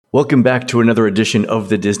Welcome back to another edition of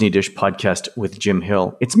the Disney Dish podcast with Jim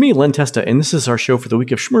Hill. It's me, Len Testa, and this is our show for the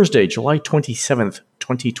week of Schmurz July 27th,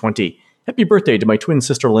 2020. Happy birthday to my twin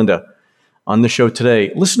sister, Linda. On the show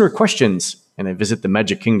today, listener questions, and I visit the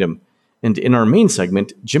Magic Kingdom. And in our main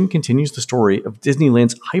segment, Jim continues the story of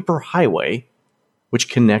Disneyland's Hyperhighway, which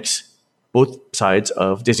connects both sides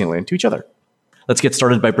of Disneyland to each other. Let's get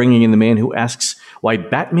started by bringing in the man who asks why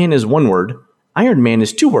Batman is one word, Iron Man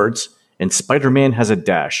is two words, and Spider-Man has a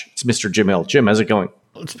dash. It's Mr. Jim Hill. Jim, how's it going?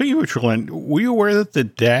 Speaking of which, Len, were you aware that the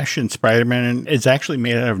dash in Spider-Man is actually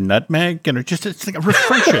made out of nutmeg? And it's like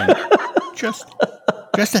refreshing.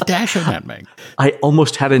 just a dash of nutmeg. I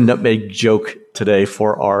almost had a nutmeg joke today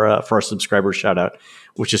for our subscriber shout out,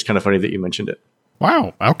 which is kind of funny that you mentioned it.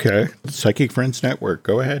 Wow. Okay. Psychic Friends Network.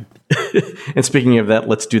 Go ahead. And speaking of that,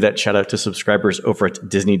 let's do that shout out to subscribers over at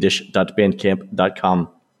disneydish.bandcamp.com.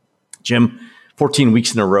 Jim, 14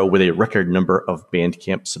 weeks in a row with a record number of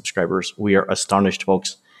Bandcamp subscribers. We are astonished,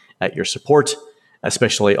 folks, at your support,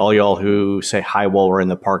 especially all y'all who say hi while we're in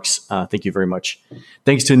the parks. Thank you very much.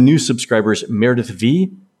 Thanks to new subscribers Meredith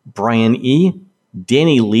V, Brian E,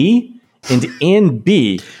 Danny Lee, and Ann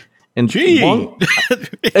B. And gee,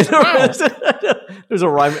 there's a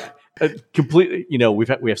rhyme. Completely,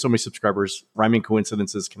 we have so many subscribers. Rhyming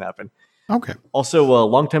coincidences can happen. Okay. Also,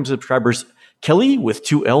 longtime subscribers Kelly with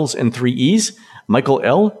 2 L's and 3 E's, Michael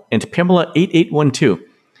L, and Pamela 8812.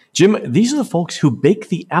 Jim, these are the folks who bake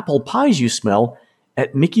the apple pies you smell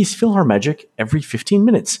at Mickey's PhilharMagic every 15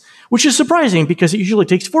 minutes, which is surprising because it usually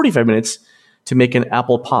takes 45 minutes to make an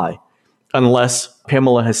apple pie, unless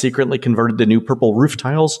Pamela has secretly converted the new purple roof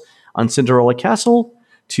tiles on Cinderella Castle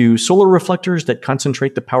to solar reflectors that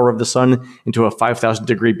concentrate the power of the sun into a 5,000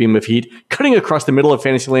 degree beam of heat, cutting across the middle of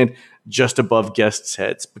Fantasyland just above guests'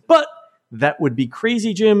 heads. But that would be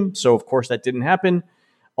crazy, Jim. So, of course, that didn't happen.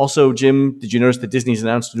 Also, Jim, did you notice that Disney's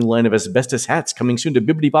announced a new line of asbestos hats coming soon to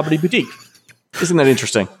Bibbidi Bobbidi Boutique? Isn't that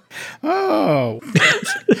interesting? Oh,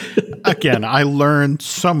 again, I learned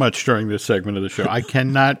so much during this segment of the show. I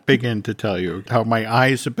cannot begin to tell you how my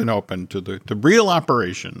eyes have been opened to the real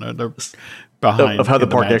operation behind of how the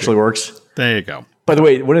park actually works. There you go. By the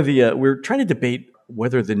way, one of the we're trying to debate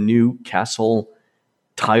whether the new castle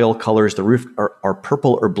tile colors, the roof, are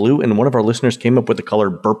purple or blue, and one of our listeners came up with the color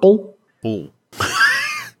Burple. Ooh.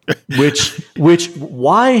 which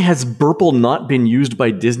why has Burple not been used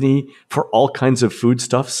by Disney for all kinds of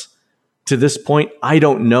foodstuffs to this point? I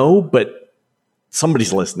don't know, but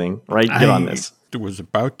somebody's listening, right? Get on this. I was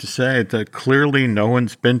about to say that clearly no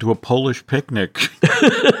one's been to a Polish picnic.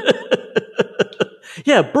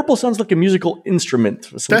 Yeah, Burple sounds like a musical instrument.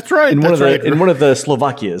 That's right. In one of the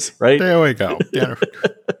Slovakias, right? There we go. Yeah.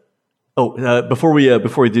 Before we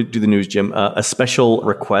do the news, Jim, a special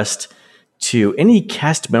request to any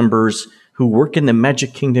cast members who work in the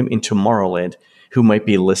Magic Kingdom in Tomorrowland who might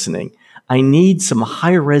be listening. I need some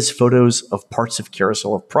high-res photos of parts of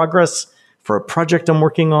Carousel of Progress for a project I'm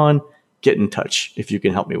working on. Get in touch if you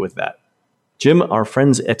can help me with that. Jim, our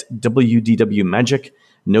friends at WDW Magic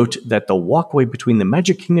note that the walkway between the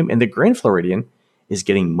Magic Kingdom and the Grand Floridian is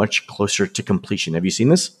getting much closer to completion. Have you seen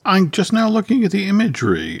this? I'm just now looking at the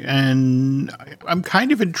imagery, and I'm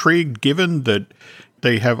kind of intrigued given that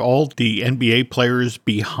they have all the NBA players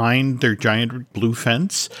behind their giant blue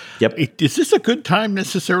fence. Yep. Is this a good time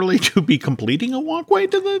necessarily to be completing a walkway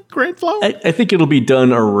to the Grand Flow? I think it'll be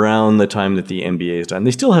done around the time that the NBA is done.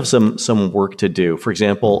 They still have some work to do. For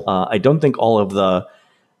example, I don't think all of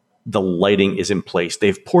the lighting is in place.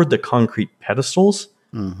 They've poured the concrete pedestals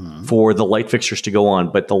for the light fixtures to go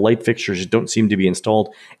on, but the light fixtures don't seem to be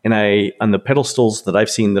installed. And on the pedestals that I've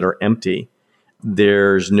seen that are empty,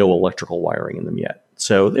 there's no electrical wiring in them yet.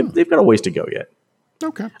 So they've got a ways to go yet.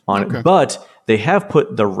 Okay. It. But they have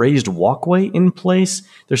put the raised walkway in place.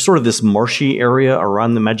 There's sort of this marshy area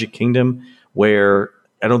around the Magic Kingdom where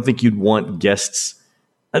I don't think you'd want guests.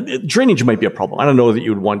 Drainage might be a problem. I don't know that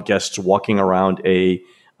you would want guests walking around a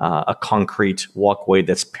concrete walkway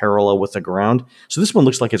that's parallel with the ground. So this one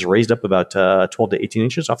looks like it's raised up about 12 to 18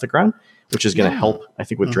 inches off the ground, which is going to help, I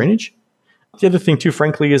think, with drainage. The other thing, too,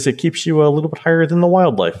 frankly, is it keeps you a little bit higher than the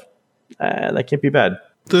wildlife. That can't be bad.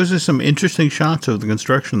 Those are some interesting shots of the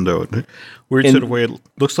construction, though. Weird sort of way it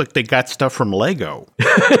looks like they got stuff from Lego.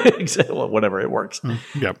 Exactly. Well, whatever, it works.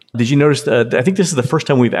 Yep. Did you notice that? I think this is the first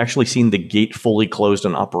time we've actually seen the gate fully closed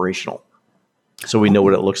and operational. So we know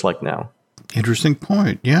what it looks like now. Interesting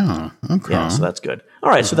point. Yeah. Okay. Yeah, so that's good. All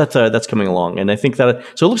right, so that's coming along. And I think that,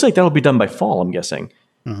 so it looks like that'll be done by fall, I'm guessing.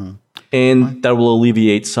 And that will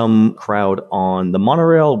alleviate some crowd on the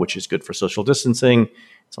monorail, which is good for social distancing.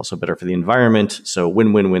 It's also better for the environment. So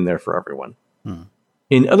win-win-win there for everyone.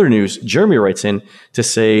 In other news, Jeremy writes in to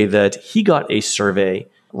say that he got a survey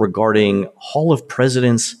regarding Hall of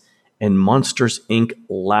Presidents and Monsters, Inc.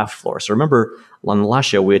 laugh floor. So remember, on the last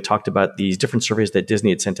show, we had talked about these different surveys that Disney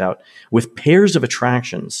had sent out with pairs of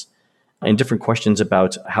attractions and different questions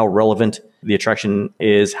about how relevant the attraction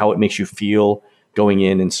is, how it makes you feel going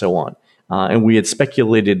in, and so on. And we had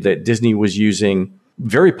speculated that Disney was using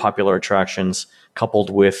very popular attractions coupled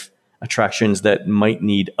with attractions that might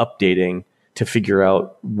need updating to figure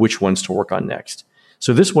out which ones to work on next.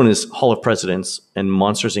 So this one is Hall of Presidents and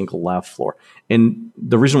Monsters, Inc. laugh floor. And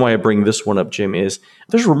the reason why I bring this one up, Jim, is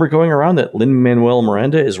there's a rumor going around that Lin-Manuel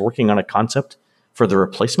Miranda is working on a concept for the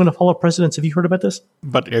replacement of Hall of Presidents. Have you heard about this?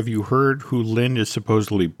 But have you heard who Lin is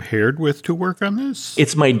supposedly paired with to work on this?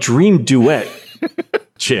 It's my dream duet,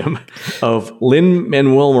 Jim, of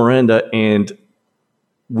Lin-Manuel Miranda and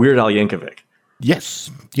Weird Al Yankovic. Yes.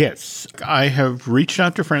 I have reached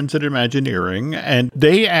out to friends at Imagineering, and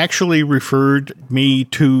they actually referred me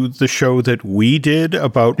to the show that we did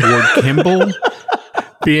about Ward Kimball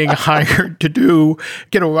being hired to do,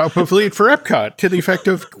 a pavilion for Epcot, to the effect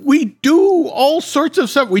of, we do all sorts of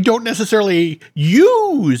stuff. We don't necessarily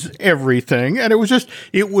use everything. And it was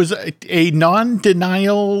a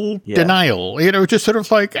non-denial denial. Just sort of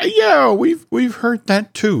like, yeah, we've heard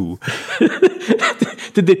that too.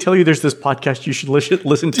 Did they tell you there's this podcast you should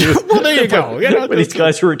listen to? Well, there you go. But these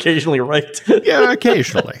guys who are occasionally right. Yeah,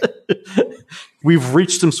 occasionally. We've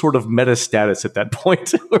reached some sort of meta status at that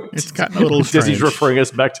point. It's gotten a little strange. Disney's referring us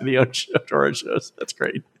back to our shows. That's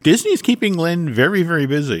great. Disney's keeping Lin very, very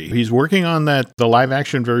busy. He's working on the live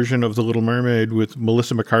action version of The Little Mermaid with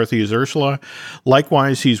Melissa McCarthy as Ursula.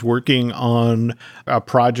 Likewise, he's working on a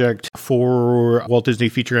project for Walt Disney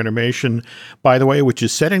Feature Animation, by the way, which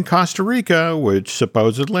is set in Costa Rica, which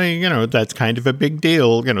supposedly, that's kind of a big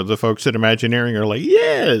deal. The folks at Imagineering are like,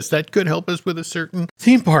 yes, that could help us with a certain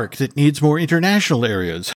theme park that needs more international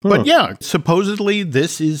areas. But yeah, supposedly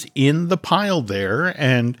this is in the pile there,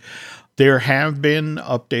 and there have been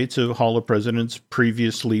updates of Hall of Presidents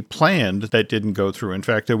previously planned that didn't go through. In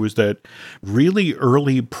fact, there was that really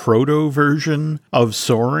early proto version of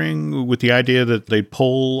Soaring with the idea that they'd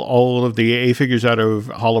pull all of the A figures out of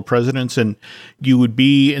Hall of Presidents, and you would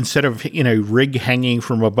be, instead of in a rig hanging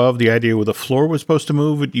from above, the idea where the floor was supposed to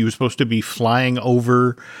move, you were supposed to be flying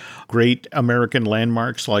over great American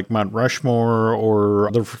landmarks like Mount Rushmore or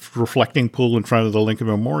the reflecting pool in front of the Lincoln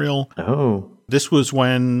Memorial. Oh. This was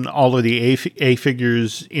when all of the A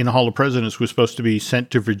figures in Hall of Presidents were supposed to be sent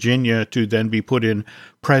to Virginia to then be put in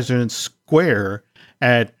President's Square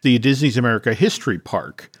at the Disney's America History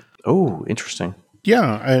Park. Oh, interesting.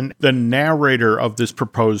 Yeah, and the narrator of this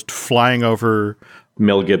proposed flying over...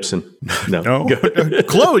 Mel Gibson. No.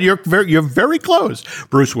 Close. You're very close.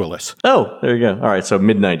 Bruce Willis. Oh, there you go. All right, so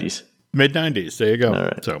mid-90s. Mid-90s. There you go. All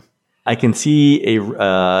right. So I can see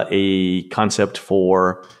a concept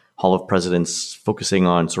for Hall of Presidents focusing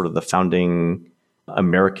on sort of the founding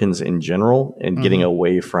Americans in general and getting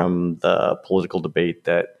away from the political debate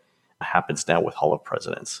that happens now with Hall of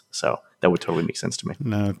Presidents. So that would totally make sense to me.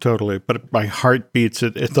 No, totally. But my heart beats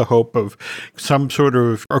at the hope of some sort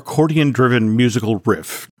of accordion-driven musical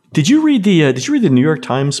riff. Did you read the New York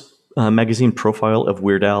Times magazine profile of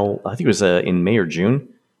Weird Al? I think it was in May or June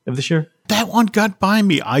of this year. That one got by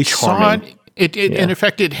me. I saw it. In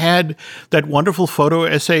effect, it had that wonderful photo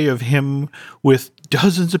essay of him with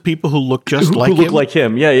dozens of people who look just like him. Who look like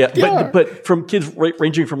him, yeah. But from kids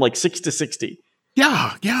ranging from like 6 to 60.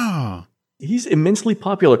 Yeah. He's immensely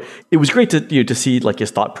popular. It was great to see like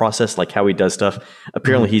his thought process, like how he does stuff.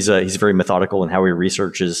 Apparently, he's very methodical in how he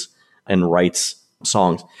researches and writes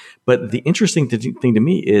songs. But the interesting thing to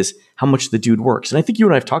me is how much the dude works. And I think you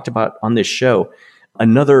and I have talked about on this show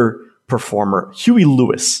another performer, Huey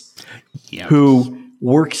Lewis, who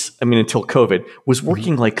works, until COVID, was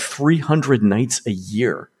working like 300 nights a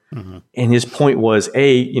year. And his point was,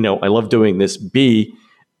 A, I love doing this. B,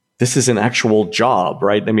 this is an actual job,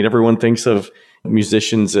 right? Everyone thinks of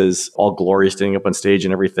musicians as all glorious standing up on stage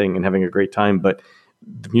and everything and having a great time. But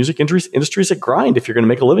the music industry is a grind if you're going to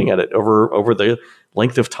make a living at it over the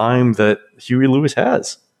length of time that Huey Lewis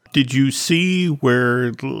has. Did you see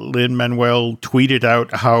where Lin-Manuel tweeted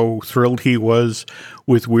out how thrilled he was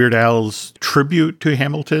with Weird Al's tribute to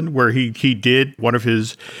Hamilton, where he did one of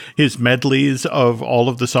his medleys of all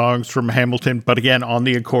of the songs from Hamilton, but again, on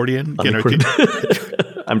the accordion?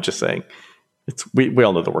 I'm just saying. We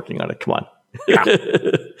all know they're working on it. Come on. Yeah.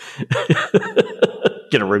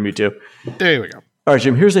 Get a room, you two. There we go. All right,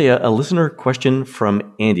 Jim, here's a listener question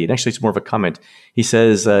from Andy. And actually, it's more of a comment. He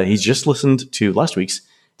says he's just listened to last week's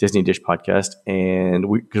Disney Dish podcast,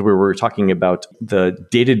 and because we were talking about the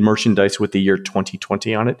dated merchandise with the year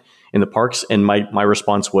 2020 on it in the parks, and my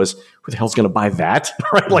response was, "Who the hell's going to buy that?"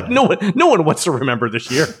 Right? Like no one wants to remember this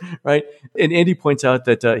year, right? And Andy points out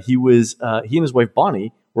that he and his wife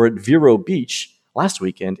Bonnie were at Vero Beach last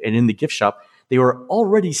weekend, and in the gift shop they were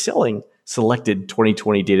already selling selected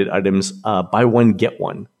 2020 dated items, buy one get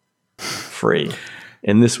one free.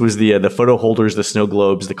 And this was the photo holders, the snow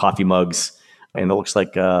globes, the coffee mugs, and it looks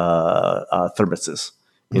like thermoses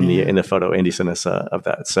in the photo Andy sent us of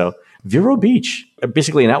that. So Vero Beach,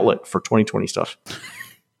 basically an outlet for 2020 stuff.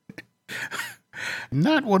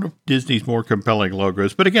 Not one of Disney's more compelling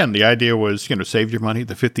logos, but again, the idea was, save your money.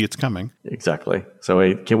 The 50th's coming. Exactly. So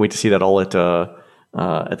I can't wait to see that all at the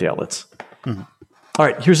outlets. Mm-hmm. All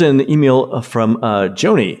right, here's an email from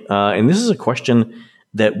Joni, and this is a question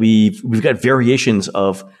that we've got variations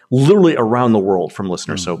of literally around the world from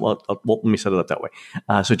listeners. Mm-hmm. So let me set it up that way.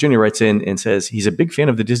 So Joni writes in and says he's a big fan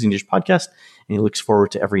of the Disney Dish podcast, and he looks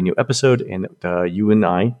forward to every new episode. And you and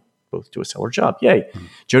I both do a stellar job. Yay. Mm-hmm.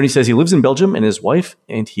 Joni says he lives in Belgium, and his wife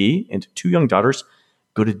and he and 2 young daughters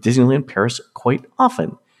go to Disneyland Paris quite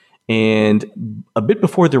often. And a bit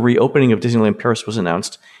before the reopening of Disneyland Paris was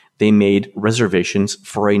announced, they made reservations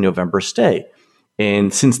for a November stay.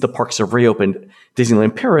 And since the parks have reopened,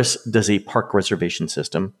 Disneyland Paris does a park reservation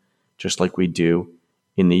system, just like we do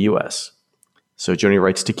in the U.S. So Joni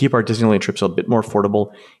writes, to keep our Disneyland trips a bit more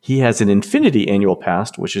affordable, he has an Infinity annual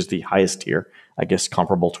pass, which is the highest tier, I guess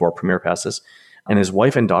comparable to our Premier passes. And his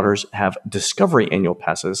wife and daughters have Discovery annual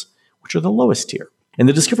passes, which are the lowest tier. And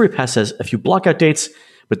the Discovery Pass has a few blockout dates,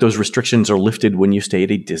 but those restrictions are lifted when you stay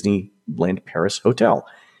at a Disneyland Paris hotel.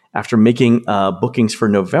 After making bookings for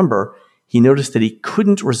November, he noticed that he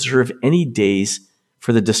couldn't reserve any days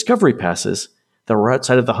for the Discovery passes that were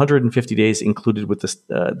outside of the 150 days included with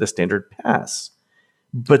the standard pass.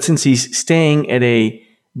 But since he's staying at a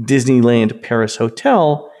Disneyland Paris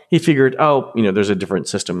hotel, he figured, there's a different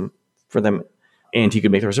system for them, and he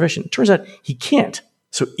could make the reservation. Turns out he can't.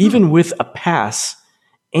 So even with a pass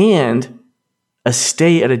and a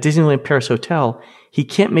stay at a Disneyland Paris hotel, he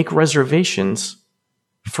can't make reservations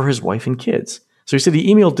for his wife and kids. So he said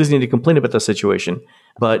he emailed Disney to complain about the situation,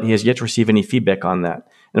 but he has yet to receive any feedback on that.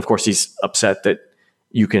 And of course, he's upset that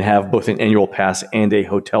you can have both an annual pass and a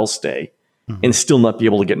hotel stay and still not be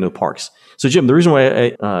able to get into the parks. So Jim, the reason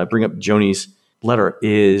why I bring up Joni's letter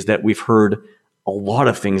is that we've heard a lot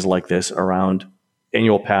of things like this around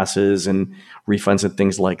annual passes and refunds and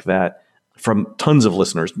things like that from tons of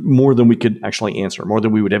listeners, more than we could actually answer, more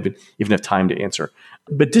than we would even have time to answer.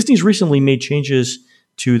 But Disney's recently made changes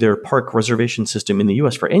to their park reservation system in the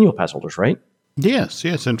U.S. for annual pass holders, right? Yes.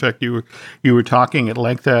 In fact, you were talking at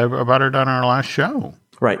length about it on our last show.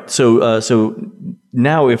 Right. So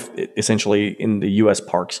now, if essentially in the U.S.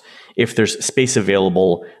 parks, if there's space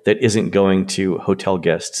available that isn't going to hotel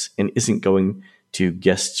guests and isn't going to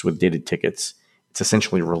guests with dated tickets, it's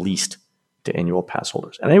essentially released to annual pass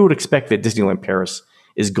holders. And I would expect that Disneyland Paris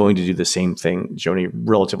is going to do the same thing, Joni,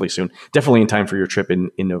 relatively soon, definitely in time for your trip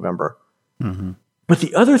in November. Mm-hmm. But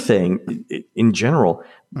the other thing, in general,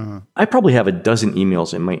 I probably have a dozen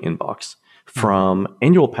emails in my inbox from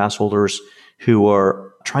annual pass holders who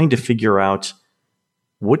are trying to figure out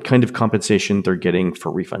what kind of compensation they're getting for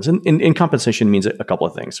refunds. And compensation means a couple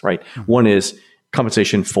of things, right? One is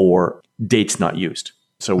compensation for dates not used.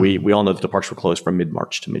 So we all know that the parks were closed from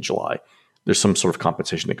mid-March to mid-July. There's some sort of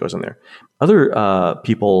compensation that goes in there. Other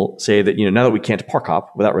people say that, now that we can't park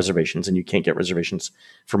hop without reservations and you can't get reservations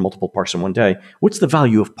for multiple parks in one day, what's the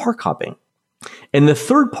value of park hopping? And the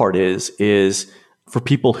third part is for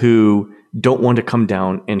people who don't want to come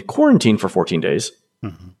down and quarantine for 14 days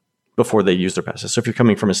before they use their passes. So if you're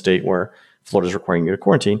coming from a state where Florida's requiring you to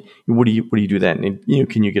quarantine, what do you do then? And,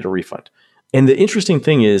 can you get a refund? And the interesting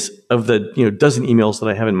thing is, of the dozen emails that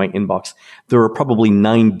I have in my inbox, there are probably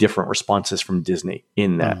 9 different responses from Disney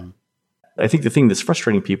in that. I think the thing that's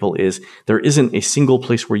frustrating people is there isn't a single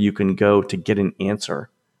place where you can go to get an answer,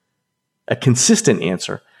 a consistent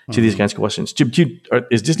answer to these kinds of questions.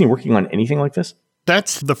 Is Disney working on anything like this?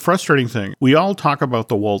 That's the frustrating thing. We all talk about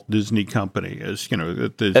the Walt Disney Company as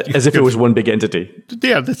as if it was one big entity.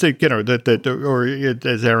 Yeah, that's or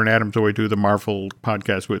as Aaron Adams always do the Marvel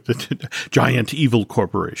podcast with the giant evil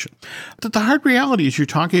corporation. The hard reality is you're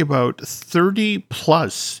talking about 30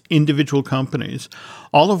 plus individual companies,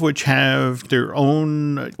 all of which have their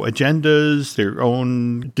own agendas, their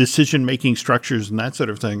own decision-making structures, and that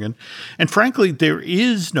sort of thing. And frankly, there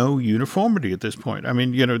is no uniformity at this point. I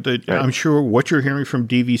mean, right. I'm sure what you're hearing hearing from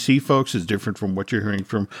DVC folks is different from what you're hearing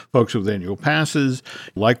from folks with annual passes.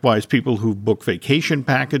 Likewise, people who book vacation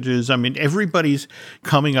packages. I mean, everybody's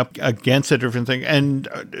coming up against a different thing.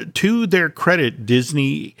 And to their credit,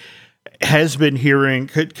 Disney has been hearing,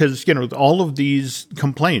 because, all of these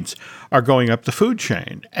complaints are going up the food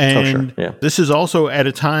chain. And this is also at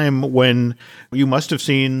a time when you must have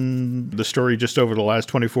seen the story just over the last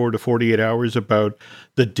 24 to 48 hours about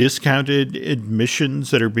the discounted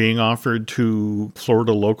admissions that are being offered to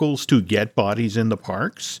Florida locals to get bodies in the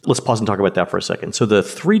parks. Let's pause and talk about that for a second. So the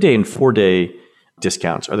 3-day and 4-day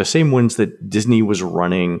discounts are the same ones that Disney was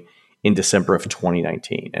running in December of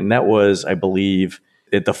 2019. And that was, I believe,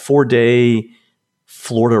 the 4-day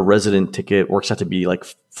Florida resident ticket works out to be like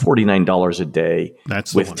 $49 a day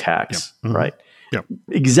with tax, right? Yep.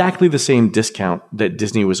 Exactly the same discount that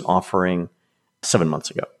Disney was offering 7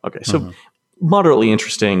 months ago. Okay, so moderately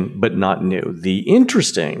interesting, but not new. The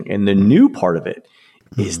interesting and the new part of it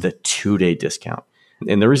is the 2-day discount.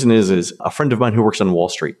 And the reason is a friend of mine who works on Wall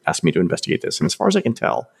Street asked me to investigate this. And as far as I can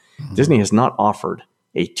tell, Disney has not offered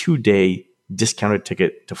a 2-day discounted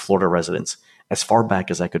ticket to Florida residents as far back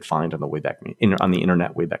as I could find on the on the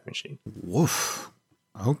internet Wayback Machine. Woof.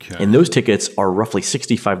 Okay. And those tickets are roughly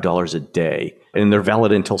 $65 a day, and they're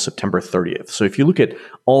valid until September 30th. So if you look at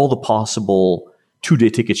all the possible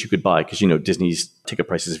 2-day tickets you could buy, because Disney's ticket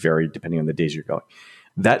prices vary depending on the days you're going,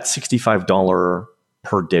 that $65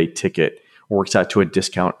 per day ticket works out to a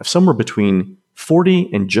discount of somewhere between 40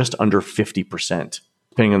 and just under 50%,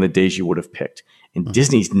 depending on the days you would have picked. And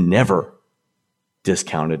Disney's never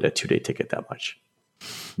discounted a 2-day ticket that much.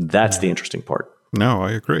 That's the interesting part. No,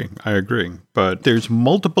 I agree. But there's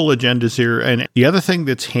multiple agendas here. And the other thing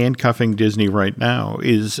that's handcuffing Disney right now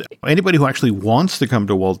is anybody who actually wants to come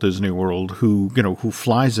to Walt Disney World, who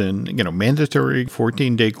flies in, mandatory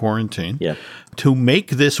 14-day quarantine. Yeah. To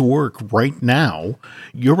make this work right now,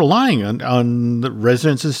 you're relying on the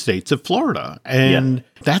residents of the states of Florida. And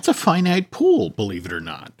that's a finite pool, believe it or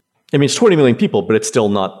not. I mean, it's 20 million people, but it's still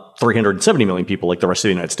not 370 million people like the rest of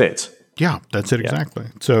the United States. Yeah, that's it exactly.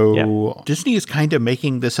 So Disney is kind of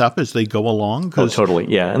making this up as they go along. Oh, totally.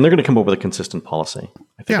 Yeah. And they're going to come up with a consistent policy,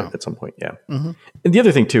 I think, at some point. Yeah. And the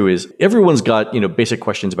other thing, too, is everyone's got, basic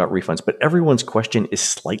questions about refunds, but everyone's question is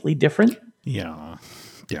slightly different. Yeah.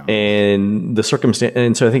 And the circumstance.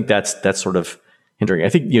 And so I think that's sort of hindering. I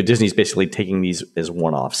think, Disney's basically taking these as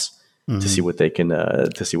one-offs to see what they can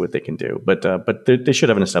do. But they should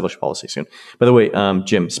have an established policy soon. By the way,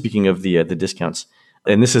 Jim, speaking of the discounts,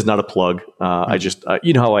 and this is not a plug. I just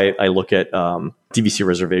how I look at DVC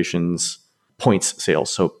reservations points sales.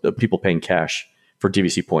 So people paying cash for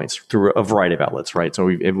DVC points through a variety of outlets, right? So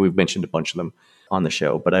we've mentioned a bunch of them on the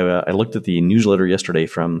show. But I looked at the newsletter yesterday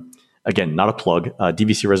from, again, not a plug,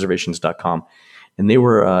 dvcreservations.com, and they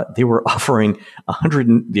were offering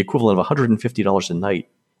the equivalent of $150 a night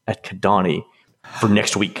at Kidani for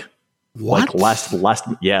next week. What? Like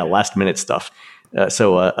last minute stuff.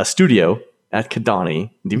 So a studio at Kidani,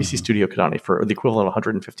 DVC Studio Kidani, for the equivalent of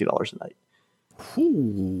 $150 a night.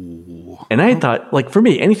 Ooh. And I thought, like, for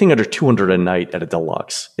me, anything under $200 a night at a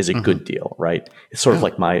deluxe is a good deal, right? It's sort of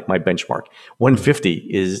like my benchmark. $150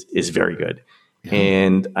 is very good. Yeah.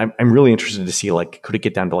 And I'm really interested to see, like, could it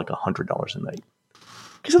get down to like $100 a night?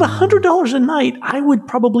 Because at $100 a night, I would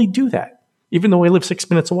probably do that, even though I live 6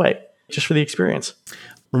 minutes away, just for the experience.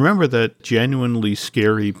 Remember that genuinely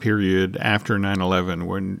scary period after 9/11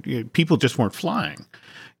 when people just weren't flying.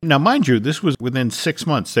 Now, mind you, this was within 6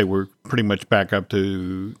 months. They were pretty much back up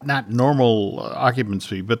to not normal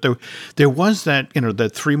occupancy, but there was that,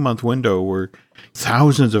 that 3-month window where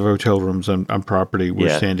thousands of hotel rooms on property were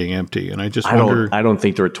standing empty. And I just wonder. I don't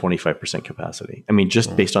think they're at 25% capacity. I mean,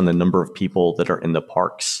 just based on the number of people that are in the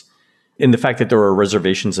parks and the fact that there are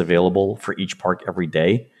reservations available for each park every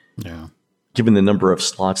day. Yeah. Given the number of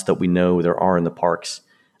slots that we know there are in the parks,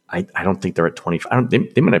 I don't think they're at 25.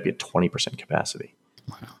 They might not be at 20% capacity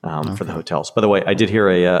for the hotels. By the way, I did hear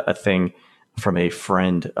a thing from a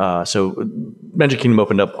friend. So Magic Kingdom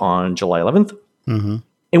opened up on July 11th. Mm-hmm.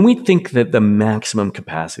 And we think that the maximum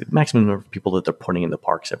capacity, the maximum number of people that they're putting in the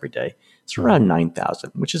parks every day is around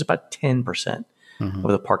 9,000, which is about 10% of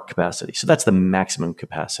the park capacity. So that's the maximum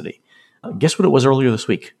capacity. Guess what it was earlier this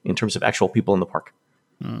week in terms of actual people in the park?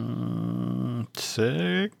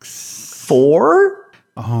 6? 4?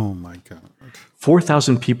 Oh my God.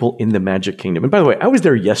 4,000 people in the Magic Kingdom. And by the way, I was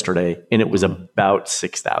there yesterday and it was about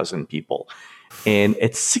 6,000 people. And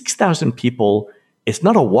at 6,000 people, it's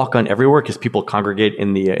not a walk on everywhere because people congregate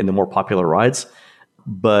in the more popular rides.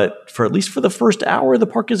 But for at least for the first hour, the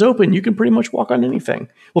park is open. You can pretty much walk on anything.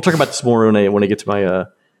 We'll talk about this more when I get to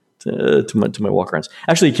to my walk-arounds.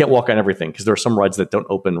 Actually, you can't walk on everything because there are some rides that don't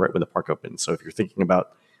open right when the park opens. So if you're thinking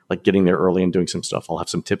about like getting there early and doing some stuff, I'll have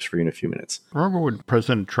some tips for you in a few minutes. Remember when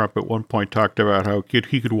President Trump at one point talked about how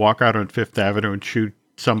he could walk out on Fifth Avenue and shoot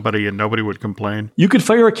somebody and nobody would complain? You could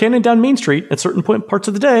fire a cannon down Main Street at certain parts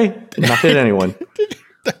of the day and not hit anyone.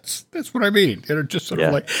 That's what I mean. Just sort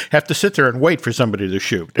of like have to sit there and wait for somebody to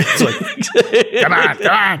shoot. It's like, come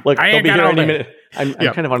on. Look, they'll be here any minute. I'm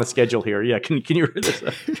kind of on a schedule here. Yeah, can you read this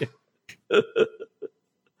up?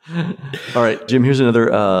 All right, Jim, here's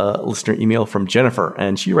another listener email from Jennifer,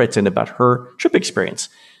 and she writes in about her trip experience.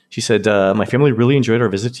 She said, my family really enjoyed our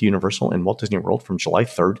visit to Universal and Walt Disney World from July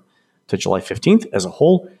 3rd to July 15th. As a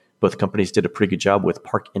whole, both companies did a pretty good job with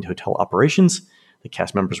park and hotel operations. The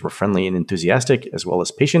cast members were friendly and enthusiastic, as well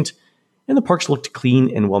as patient, and the parks looked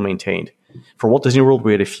clean and well-maintained. For Walt Disney World,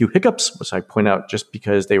 we had a few hiccups, which I point out just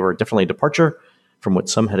because they were definitely a departure from what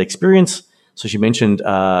some had experienced. So she mentioned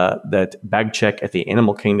that bag check at the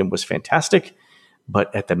Animal Kingdom was fantastic,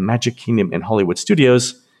 but at the Magic Kingdom and Hollywood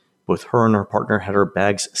Studios, both her and her partner had her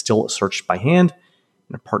bags still searched by hand,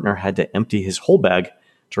 and her partner had to empty his whole bag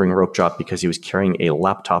during a rope drop because he was carrying a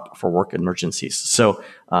laptop for work emergencies. So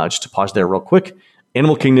just to pause there real quick,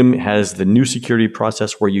 Animal Kingdom has the new security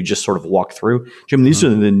process where you just sort of walk through. Jim, these are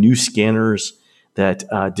the new scanners that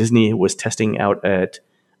Disney was testing out at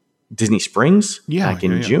Disney Springs back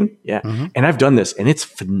in June. Yeah. Mm-hmm. And I've done this and it's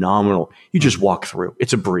phenomenal. You just walk through.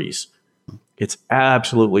 It's a breeze. It's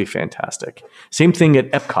absolutely fantastic. Same thing at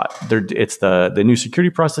Epcot. It's the new security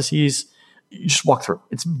processes. You just walk through.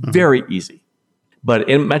 It's very easy. But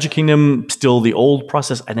in Magic Kingdom, still the old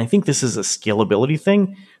process. And I think this is a scalability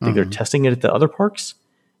thing. I think they're testing it at the other parks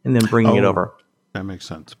and then bringing it over. That makes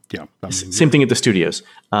sense. Yeah. Same thing at the studios.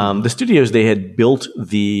 The studios, they had built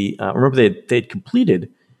remember they had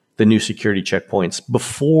completed the new security checkpoints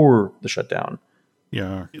before the shutdown.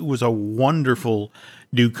 Yeah. It was a wonderful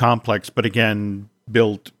new complex, but again,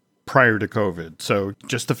 built prior to COVID. So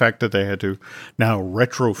just the fact that they had to now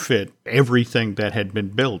retrofit everything that had been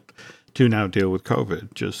built to now deal with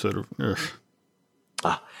COVID, just sort of.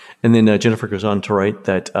 And then Jennifer goes on to write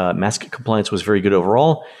that mask compliance was very good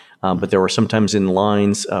overall, but there were sometimes in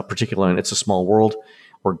lines, particularly in It's a Small World,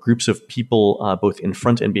 where groups of people both in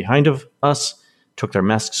front and behind of us took their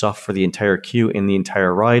masks off for the entire queue and the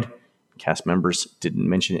entire ride. Cast members didn't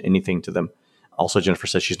mention anything to them. Also, Jennifer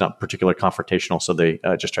says she's not particularly confrontational, so they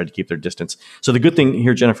just tried to keep their distance. So the good thing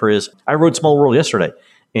here, Jennifer, is I rode Small World yesterday.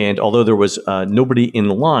 And although there was nobody in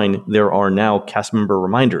the line, there are now cast member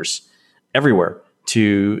reminders everywhere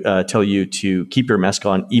to tell you to keep your mask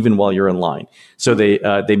on even while you're in line. So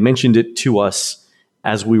they mentioned it to us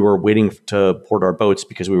as we were waiting to board our boats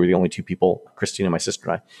because we were the only two people, Christina, my sister,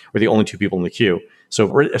 and I, were the only two people in the queue.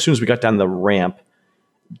 So as soon as we got down the ramp,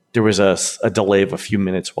 there was a delay of a few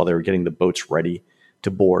minutes while they were getting the boats ready to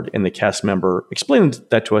board. And the cast member explained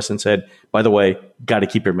that to us and said, by the way, got to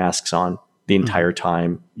keep your masks on the entire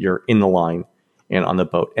time you're in the line and on the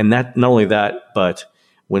boat. And that not only that, but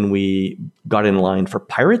when we got in line for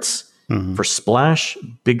Pirates, for Splash,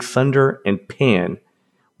 Big Thunder, and Pan,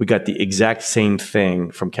 we got the exact same thing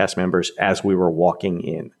from cast members as we were walking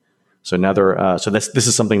in. So now this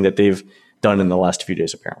is something that they've done in the last few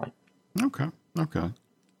days, apparently. Okay.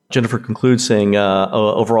 Jennifer concludes saying,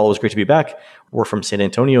 overall, it was great to be back. We're from San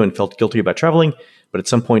Antonio and felt guilty about traveling, but at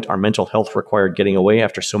some point, our mental health required getting away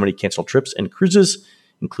after so many canceled trips and cruises,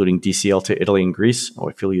 including DCL to Italy and Greece. Oh,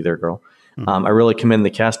 I feel you there, girl. I really commend the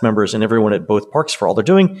cast members and everyone at both parks for all they're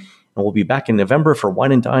doing, and we'll be back in November for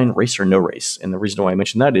Wine and Dine, Race or No Race. And the reason why I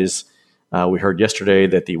mentioned that is we heard yesterday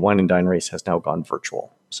that the Wine and Dine race has now gone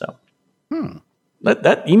virtual. So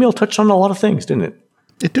that email touched on a lot of things, didn't it?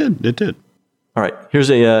 It did. All right, here's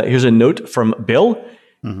a note from Bill,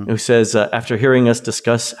 who says, after hearing us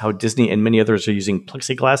discuss how Disney and many others are using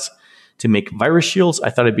plexiglass to make virus shields, I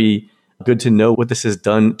thought it'd be good to know what this has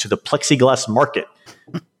done to the plexiglass market.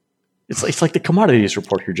 It's like the commodities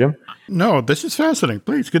report here, Jim. No, this is fascinating.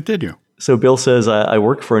 Please continue. So Bill says, I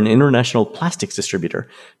work for an international plastics distributor.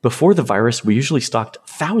 Before the virus, we usually stocked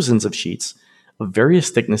thousands of sheets of various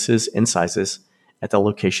thicknesses and sizes at the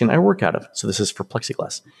location I work out of. So this is for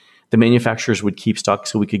plexiglass. The manufacturers would keep stock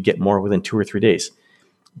so we could get more within 2 or 3 days.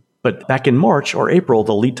 But back in March or April,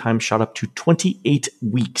 the lead time shot up to 28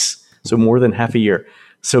 weeks, so more than half a year.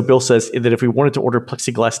 So Bill says that if we wanted to order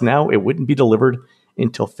plexiglass now, it wouldn't be delivered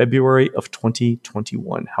until February of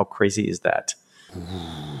 2021. How crazy is that?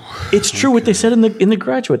 It's true what they said in the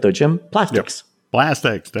graduate, though, Jim. Plastics. Yep.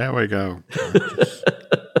 Plastics. There we go.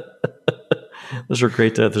 Those are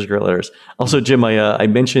great. Those are great letters. Also, Jim, I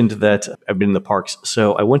mentioned that I've been in the parks.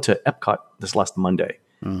 So I went to Epcot this last Monday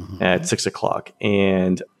at 6:00,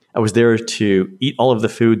 and I was there to eat all of the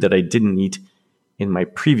food that I didn't eat in my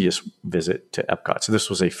previous visit to Epcot. So this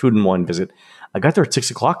was a Food and Wine visit. I got there at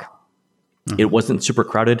 6 o'clock. It wasn't super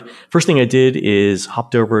crowded. First thing I did is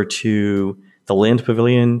hopped over to the Land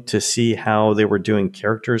Pavilion to see how they were doing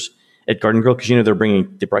characters at Garden Grill, because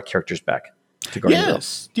they brought characters back to Garden Grill.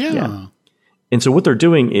 Yes, yeah. And so what they're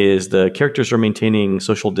doing is the characters are maintaining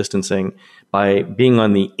social distancing by being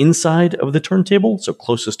on the inside of the turntable, so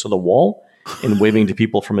closest to the wall, and waving to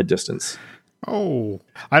people from a distance. Oh,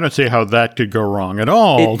 I don't see how that could go wrong at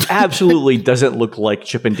all. It absolutely doesn't look like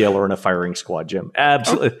Chip and Dale are in a firing squad, Jim.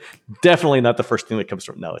 Absolutely, definitely not the first thing that comes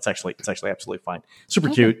from. No, it's actually absolutely fine. Super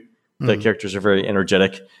cute. The characters are very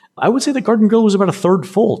energetic. I would say the Garden Grill was about a third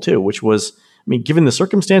full too, which was, I mean, given the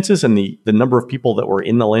circumstances and the number of people that were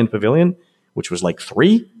in the Land Pavilion, which was like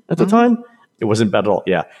 3 at the time, it wasn't bad at all.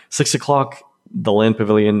 Yeah, 6 o'clock, the Land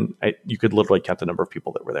Pavilion, you could literally count the number of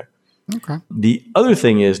people that were there. Okay. The other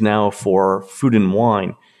thing is now for Food and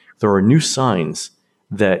Wine, there are new signs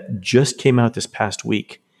that just came out this past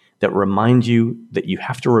week that remind you that you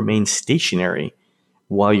have to remain stationary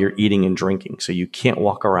while you're eating and drinking. So you can't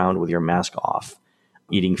walk around with your mask off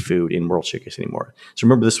eating food in World Showcase anymore. So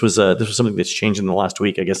remember, this was something that's changed in the last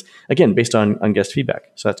week, I guess, again, based on guest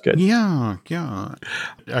feedback. So that's good. Yeah.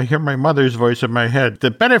 I hear my mother's voice in my head.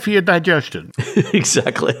 The better for your digestion.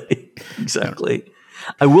 Exactly.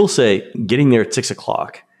 I will say getting there at 6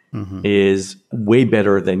 o'clock is way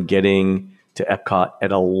better than getting to Epcot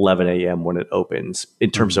at 11 a.m. when it opens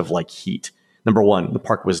in terms of like heat. Number one, the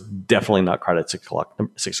park was definitely not crowded at 6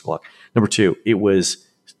 o'clock. Number two, it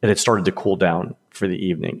had started to cool down for the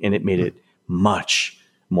evening, and it made it much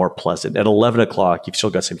more pleasant. At 11 o'clock, you've still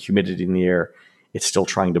got some humidity in the air. It's still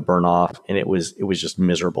trying to burn off, and it was just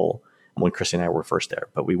miserable when Chris and I were first there.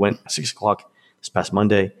 But we went at 6 o'clock this past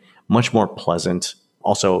Monday, much more pleasant,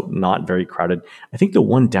 also not very crowded. I think the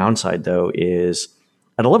one downside, though, is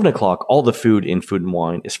at 11 o'clock, all the food in Food and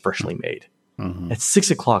Wine is freshly made. At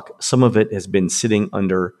 6 o'clock, some of it has been sitting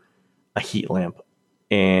under a heat lamp,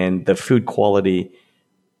 and the food quality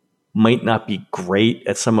might not be great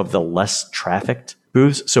at some of the less trafficked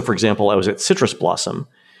booths. So, for example, I was at Citrus Blossom,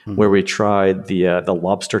 where we tried the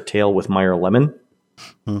lobster tail with Meyer lemon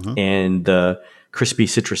and the crispy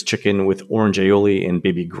citrus chicken with orange aioli and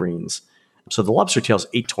baby greens. So the lobster tail is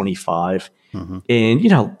 $8.25,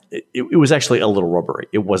 and it was actually a little rubbery.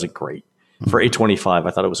 It wasn't great. For $8.25, I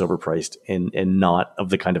thought it was overpriced and not of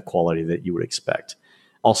the kind of quality that you would expect.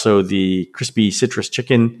 Also, the crispy citrus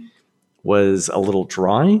chicken was a little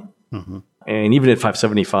dry. And even at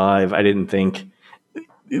 $5.75, I didn't think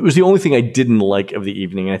it was the only thing I didn't like of the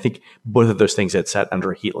evening. And I think both of those things had sat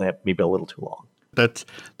under a heat lamp maybe a little too long. That's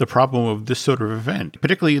the problem of this sort of event,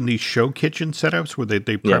 particularly in these show kitchen setups where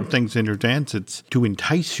they prep things in advance. It's to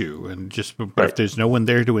entice you. And if there's no one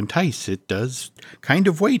there to entice, it does kind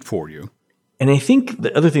of wait for you. And I think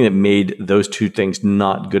the other thing that made those two things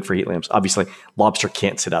not good for heat lamps, obviously, lobster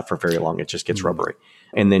can't sit out for very long. It just gets rubbery.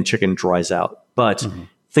 And then chicken dries out. But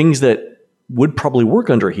things that would probably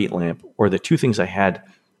work under a heat lamp are the two things I had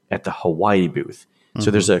at the Hawaii booth.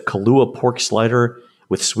 So there's a Kahlua pork slider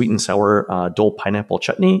with sweet and sour Dole pineapple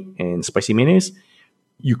chutney and spicy mayonnaise.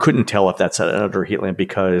 You couldn't tell if that sat under a heat lamp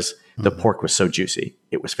because the pork was so juicy.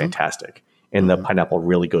 It was fantastic. And the pineapple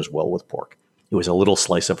really goes well with pork. It was a little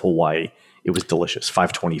slice of Hawaii. It was delicious.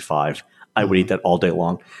 $5.25. I would eat that all day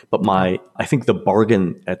long. But I think the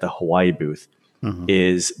bargain at the Hawaii booth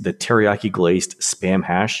is the teriyaki glazed Spam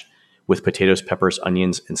hash with potatoes, peppers,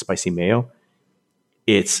 onions, and spicy mayo.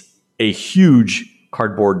 It's a huge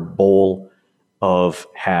cardboard bowl of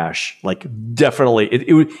hash. Like definitely,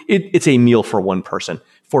 it's a meal for one person.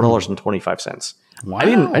 $4.25. Wow. I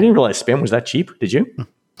didn't realize Spam was that cheap. Did you?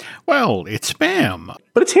 Well, it's Spam.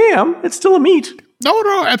 But it's ham. It's still a meat.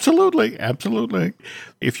 No, absolutely.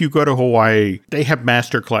 If you go to Hawaii, they have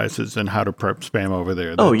master classes in how to prep Spam over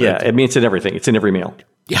there. I mean, it's in everything. It's in every meal.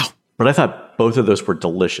 Yeah. But I thought both of those were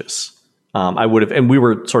delicious. I would have, and we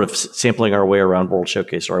were sort of sampling our way around World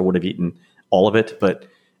Showcase, or I would have eaten all of it. But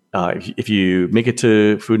if you make it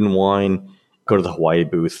to Food and Wine, go to the Hawaii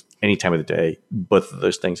booth any time of the day. Both of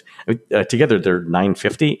those things together, they're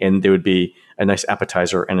 $9.50, and they would be a nice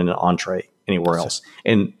appetizer and an entree anywhere else.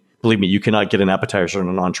 And believe me, you cannot get an appetizer and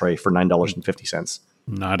an entree for $9.50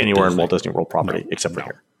 not anywhere in Walt Disney World property except for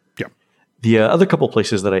here. Yeah. The other couple of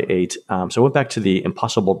places that I ate, so I went back to the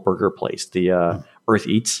Impossible Burger place, the Earth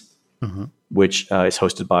Eats, which is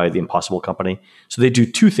hosted by the Impossible Company. So they do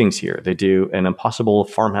two things here. They do an Impossible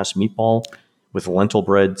farmhouse meatball with lentil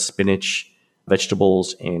bread, spinach,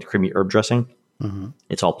 vegetables, and creamy herb dressing.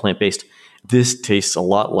 It's all plant-based. This tastes a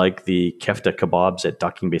lot like the kefta kebabs at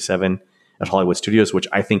Docking Bay 7. at Hollywood Studios, which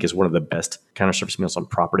I think is one of the best counter surface meals on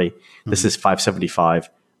property. This is $5.75,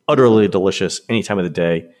 utterly delicious any time of the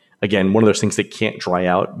day. Again, one of those things that can't dry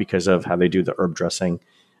out because of how they do the herb dressing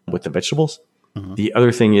with the vegetables. The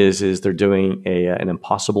other thing is they're doing an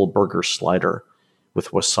Impossible Burger slider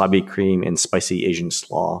with wasabi cream and spicy Asian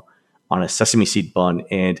slaw on a sesame seed bun.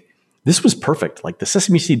 And this was perfect. Like the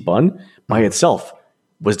sesame seed bun by itself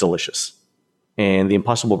was delicious. And the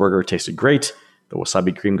Impossible Burger tasted great. The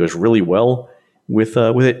wasabi cream goes really well with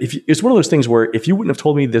it. It's one of those things where if you wouldn't have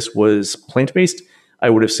told me this was plant-based, I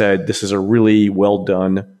would have said this is a really well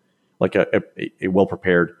done, like a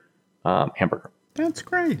well-prepared hamburger. That's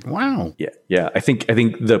great. Wow. Yeah. I think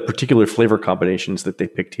the particular flavor combinations that they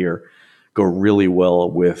picked here go really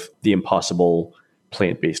well with the Impossible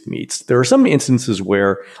plant-based meats. There are some instances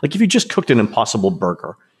where, like if you just cooked an Impossible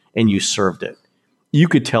Burger and you served it, you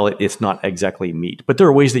could tell it's not exactly meat, but there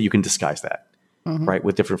are ways that you can disguise that, right,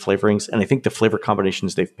 with different flavorings. And I think the flavor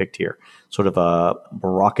combinations they've picked here, sort of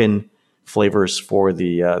Moroccan flavors for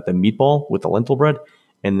the meatball with the lentil bread,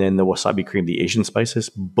 and then the wasabi cream, the Asian spices,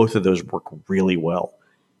 both of those work really well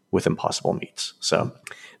with Impossible meats. So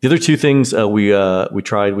the other two things we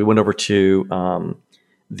tried, we went over to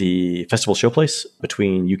the festival showplace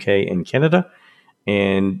between UK and Canada,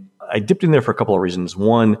 and I dipped in there for a couple of reasons.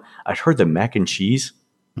 One, I'd heard the mac and cheese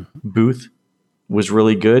booth was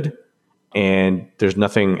really good, and there's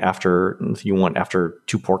nothing after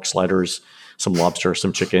two pork sliders, some lobster,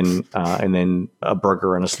 some chicken, and then a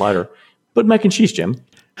burger and a slider. But mac and cheese, Jim.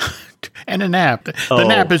 And a nap. The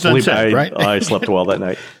nap is unsaid, right? I slept well that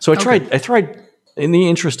night. So I tried, in the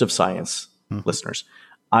interest of science, listeners,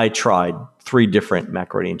 I tried 3 different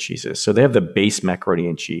macaroni and cheeses. So they have the base macaroni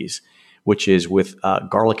and cheese, which is with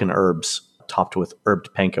garlic and herbs topped with herbed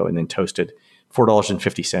panko and then toasted,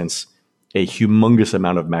 $4.50, a humongous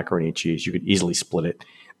amount of macaroni and cheese. You could easily split it.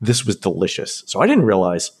 This was delicious. So I didn't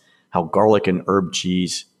realize how garlic and herb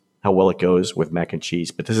cheese, how well it goes with mac and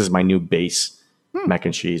cheese, but this is my new base mac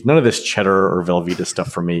and cheese. None of this cheddar or Velveeta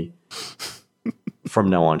stuff for me from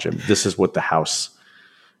now on, Jim. This is what the house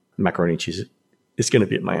macaroni and cheese is going to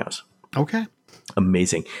be at my house. Okay.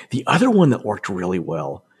 Amazing. The other one that worked really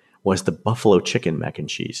well was the buffalo chicken mac and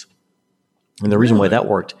cheese. And the reason why that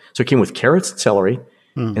worked, so it came with carrots and celery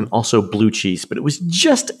and also blue cheese, but it was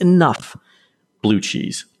just enough blue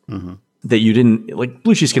cheese that you didn't, like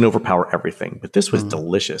blue cheese can overpower everything, but this was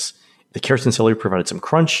delicious. The carrots and celery provided some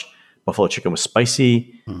crunch. Buffalo chicken was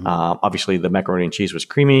spicy. Obviously, the macaroni and cheese was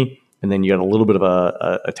creamy. And then you got a little bit of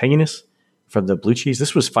a tanginess from the blue cheese.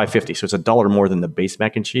 This was $5.50, so it's $1 more than the base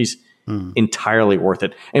mac and cheese. Entirely worth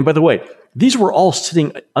it. And by the way, these were all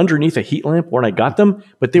sitting underneath a heat lamp when I got them,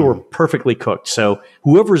 but they were perfectly cooked. So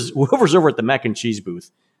whoever's over at the mac and cheese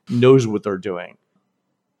booth knows what they're doing.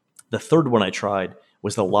 The third one I tried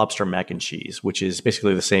was the lobster mac and cheese, which is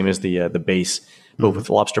basically the same as the base, but with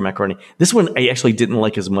lobster macaroni. This one I actually didn't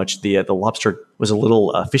like as much. The lobster was a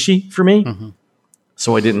little fishy for me,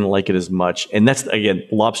 so I didn't like it as much. And that's, again,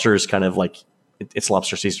 lobster is kind of like, it's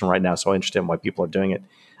lobster season right now, so I understand why people are doing it.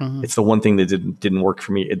 It's the one thing that didn't work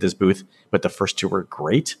for me at this booth, but the first two were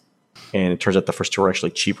great. And it turns out the first two are actually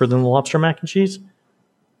cheaper than the lobster mac and cheese.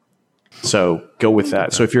 So go with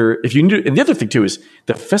that. So if you need, and the other thing too is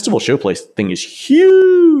the festival showplace thing is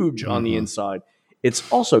huge on the inside.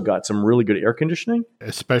 It's also got some really good air conditioning,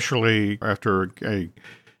 especially after a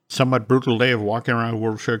somewhat brutal day of walking around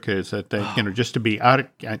World Showcase. That just to be out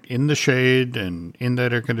in the shade and in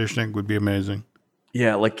that air conditioning would be amazing.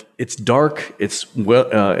 Yeah, like it's dark. It's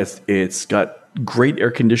it's got great air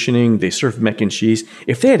conditioning. They serve mac and cheese.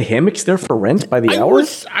 If they had hammocks there for rent by the hour,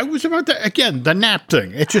 I was about to, again, the nap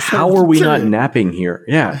thing. It just how are we not napping here?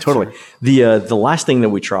 Yeah, totally. The last thing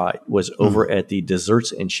that we tried was over at the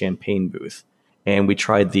desserts and champagne booth, and we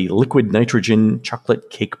tried the liquid nitrogen chocolate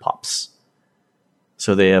cake pops.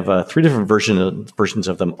 So they have 3 different versions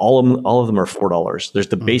of them. All of them are $4. There's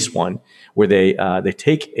the base one where they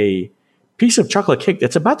take a piece of chocolate cake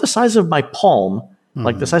that's about the size of my palm,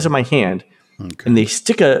 like the size of my hand, and they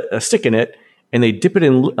stick a stick in it, and they dip it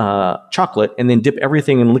in chocolate, and then dip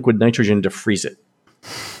everything in liquid nitrogen to freeze it.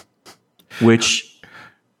 Which,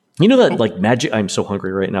 you know that like magic. I'm so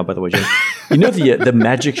hungry right now. By the way, Jim, you know the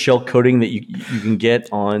magic shell coating that you can get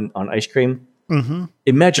on ice cream.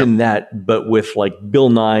 Imagine that, but with like Bill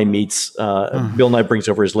Nye meets Bill Nye brings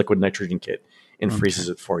over his liquid nitrogen kit and freezes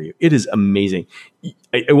it for you. It is amazing.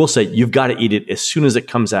 I will say you've got to eat it as soon as it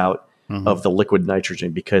comes out of the liquid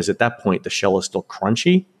nitrogen, because at that point the shell is still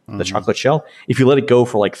crunchy, the chocolate shell. If you let it go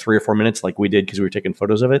for like 3 or 4 minutes, like we did because we were taking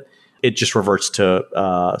photos of it, it just reverts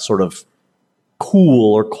to sort of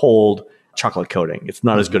cool or cold chocolate coating. It's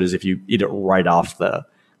not as good as if you eat it right off the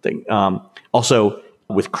thing. Also,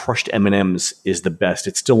 with crushed M&Ms is the best.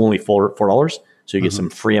 It's still only $4, so you get some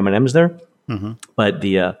free M&Ms there. But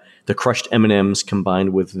the crushed M&Ms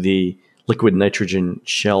combined with the liquid nitrogen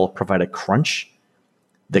shell provide a crunch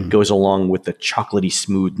that goes along with the chocolatey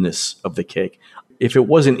smoothness of the cake. If it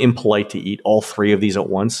wasn't impolite to eat all 3 of these at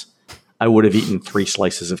once, I would have eaten 3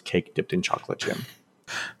 slices of cake dipped in chocolate, Jim.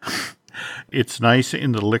 It's nice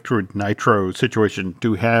in the liquid nitro situation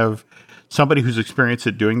to have somebody who's experienced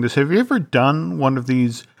at doing this. Have you ever done one of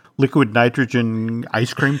these liquid nitrogen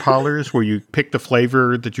ice cream parlors where you pick the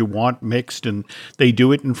flavor that you want mixed and they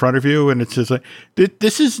do it in front of you? And it's just like,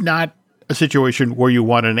 this is not a situation where you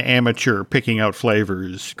want an amateur picking out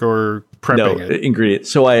flavors or prepping it.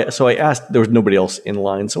 Ingredients. So I asked, there was nobody else in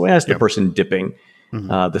line. So I asked the person dipping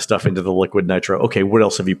the stuff into the liquid nitro, okay, what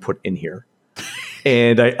else have you put in here?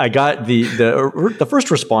 And I got the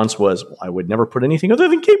first response was, well, I would never put anything other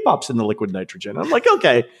than cake pops in the liquid nitrogen. I'm like,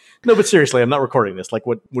 okay, no, but seriously, I'm not recording this. Like,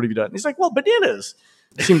 what have you done? And he's like, well, bananas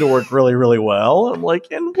seem to work really, really well. I'm like,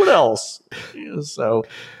 and what else? So,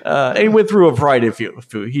 and he went through a variety of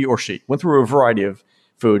food. He or she went through a variety of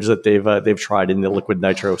foods that they've tried in the liquid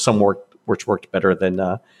nitro. Some which worked better than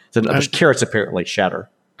others. Carrots apparently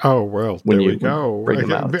shatter. Oh, well, there we go. Bring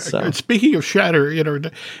them out, so. Speaking of shatter,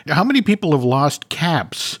 how many people have lost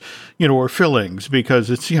caps, or fillings because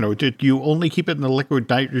it's, did you only keep it in the liquid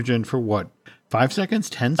nitrogen for what? 5 seconds,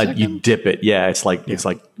 10 seconds? You dip it. Yeah. It's like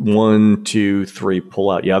 1, 2, 3, pull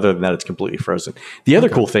out. Yeah. Other than that, it's completely frozen. The other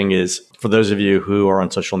cool thing is, for those of you who are on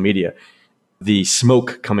social media, the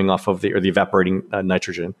smoke coming off of the evaporating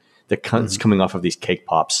nitrogen that's coming off of these cake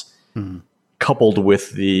pops, coupled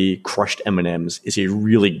with the crushed M&Ms, is a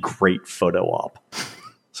really great photo op.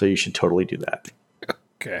 So you should totally do that.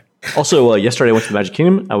 Okay. Also, yesterday I went to the Magic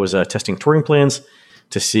Kingdom. I was testing touring plans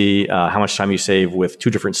to see how much time you save with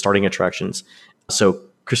 2 different starting attractions. So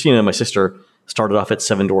Christina, my sister, started off at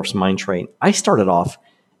Seven Dwarfs Mine Train. I started off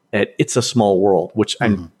at It's a Small World, which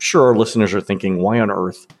I'm sure our listeners are thinking, why on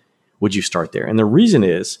earth would you start there? And the reason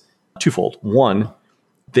is twofold. One,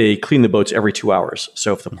 they clean the boats every 2 hours.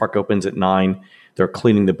 So if the park opens at 9, they're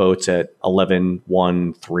cleaning the boats at 11,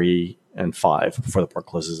 1, 3, and 5 before the park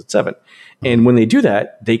closes at 7. And when they do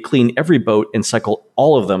that, they clean every boat and cycle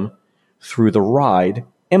all of them through the ride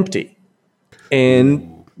empty.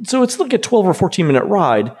 And so it's like a 12 or 14 minute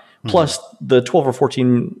ride plus the 12 or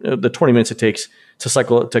 14, the 20 minutes it takes to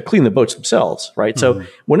cycle, to clean the boats themselves, right? So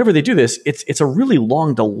whenever they do this, it's a really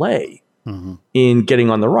long delay in getting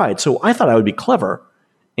on the ride. So I thought I would be clever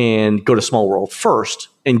and go to Small World first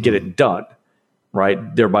and get it done,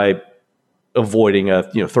 right? Thereby avoiding a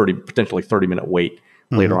potentially 30-minute wait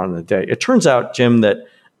later on in the day. It turns out, Jim, that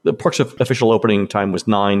the park's official opening time was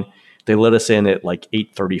 9. They let us in at like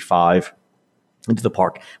 8:35 into the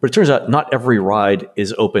park. But it turns out not every ride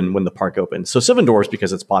is open when the park opens. So Seven Dwarfs,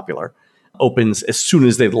 because it's popular, opens as soon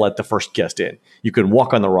as they let the first guest in. You can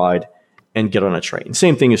walk on the ride and get on a train.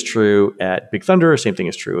 Same thing is true at Big Thunder. Same thing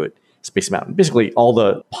is true at Space Mountain. Basically, all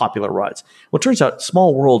the popular rides. Well, it turns out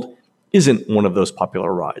Small World isn't one of those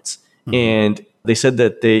popular rides. And they said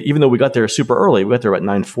that even though we got there super early, we got there at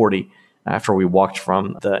 9:40 after we walked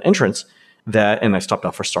from the entrance, and I stopped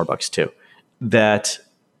off for Starbucks too, that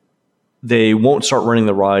they won't start running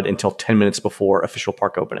the ride until 10 minutes before official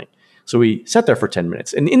park opening. So we sat there for 10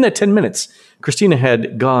 minutes. And in that 10 minutes, Christina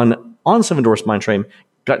had gone on Seven Dwarfs Mine Train,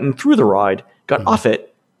 gotten through the ride, got off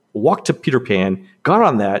it, walked to Peter Pan, got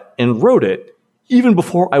on that, and rode it even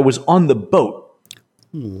before I was on the boat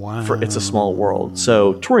for It's a Small World.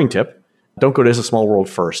 So touring tip, don't go to It's a Small World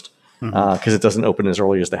first because it doesn't open as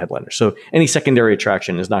early as the headliner. So any secondary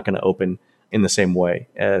attraction is not going to open in the same way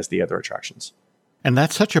as the other attractions. And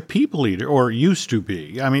that's such a people eater, or used to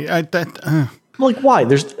be. I mean, like why?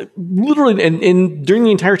 There's literally, and during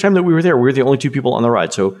the entire time that we were there, we were the only 2 people on the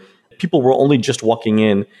ride. So people were only just walking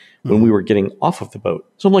in when we were getting off of the boat.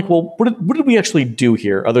 So I'm like, well, what did we actually do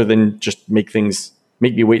here other than just make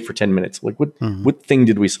me wait for 10 minutes? Like what thing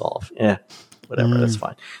did we solve? Whatever, that's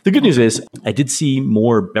fine. The good news is I did see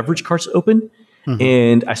more beverage carts open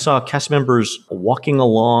and I saw cast members walking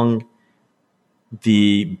along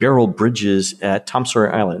the barrel bridges at Tom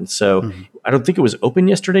Sawyer Island. So I don't think it was open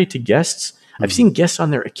yesterday to guests. I've seen guests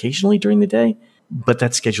on there occasionally during the day, but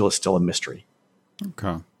that schedule is still a mystery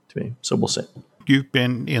to me. So we'll see. You've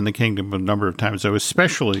been in the kingdom a number of times, though,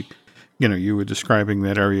 especially, you were describing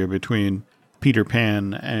that area between Peter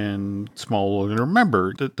Pan and Small World. And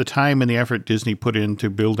remember the time and the effort Disney put into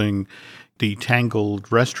building the tangled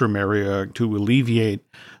restroom area to alleviate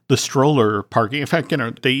the stroller parking. In fact,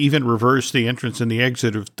 they even reversed the entrance and the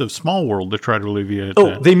exit of the Small World to try to alleviate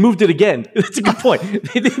that. They moved it again. That's a good point.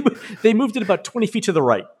 They moved it about 20 feet to the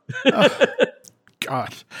right.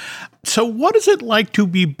 God. So what is it like to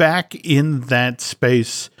be back in that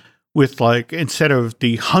space with, like, instead of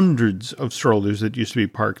the hundreds of strollers that used to be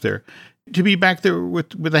parked there, to be back there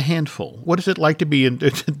with a handful? What is it like to be in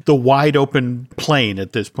the wide open plain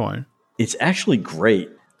at this point? It's actually great.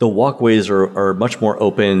 The walkways are much more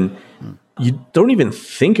open. You don't even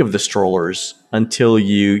think of the strollers until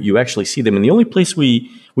you actually see them. And the only place we've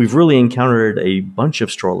really encountered a bunch of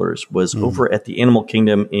strollers was over at the Animal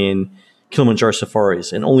Kingdom in Kilimanjaro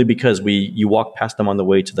Safaris, and only because you walk past them on the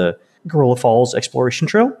way to the Gorilla Falls Exploration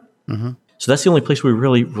Trail. Mm-hmm. So that's the only place we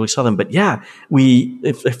really saw them. But yeah,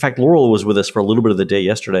 in fact, Laurel was with us for a little bit of the day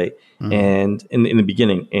yesterday, and in the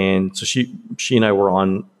beginning, and so she and I were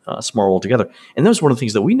on Small World together, and that was one of the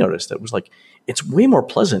things that we noticed. That was like, it's way more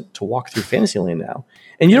pleasant to walk through Fantasyland now,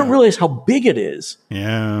 and you don't realize how big it is.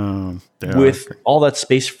 Yeah, with all that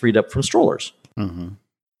space freed up from strollers. Mm-hmm.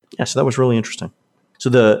 Yeah, so that was really interesting.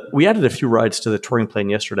 So we added a few rides to the touring plan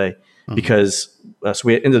yesterday because so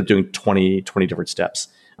we ended up doing 20 different steps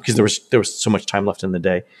because there was so much time left in the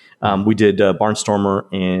day. We did Barnstormer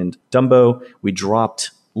and Dumbo. We dropped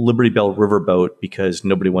Liberty Bell Riverboat because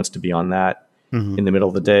nobody wants to be on that in the middle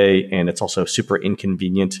of the day, and it's also super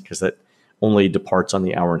inconvenient because that only departs on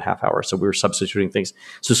the hour and a half hour. So we were substituting things.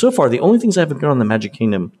 So far, the only things I haven't been on the Magic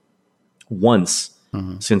Kingdom once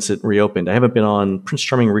since it reopened, I haven't been on Prince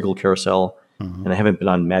Charming Regal Carousel. And I haven't been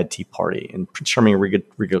on Mad Tea Party. And Prince Charming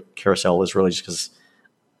Regal Carousel is really just because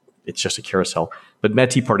it's just a carousel. But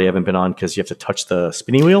Mad Tea Party I haven't been on because you have to touch the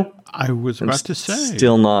spinning wheel. I was about to say.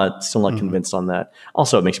 Still not convinced on that.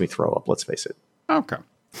 Also, it makes me throw up, let's face it. Okay.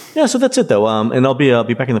 Yeah, so that's it, though. And I'll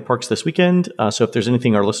be back in the parks this weekend. So if there's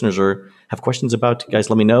anything our listeners have questions about,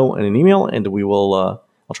 guys, let me know in an email, and we will.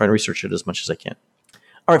 I'll try and research it as much as I can.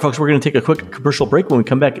 All right, folks, we're going to take a quick commercial break. When we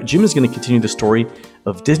come back, Jim is going to continue the story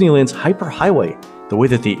of Disneyland's Hyperhighway, the way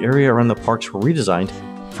that the area around the parks were redesigned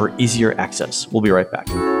for easier access. We'll be right back.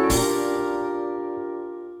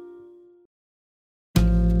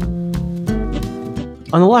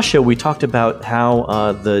 On the last show, we talked about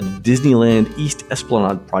how the Disneyland East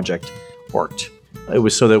Esplanade project worked. It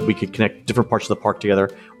was so that we could connect different parts of the park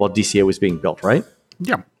together while DCA was being built, right?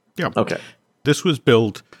 Yeah. Okay. This was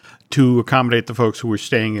built to accommodate the folks who were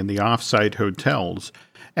staying in the off-site hotels.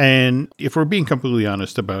 And if we're being completely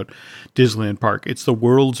honest about Disneyland Park, it's the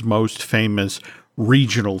world's most famous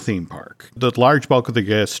regional theme park. The large bulk of the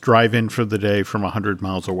guests drive in for the day from 100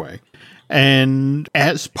 miles away. And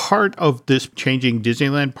as part of this changing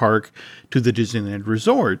Disneyland Park to the Disneyland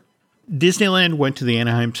Resort, Disneyland went to the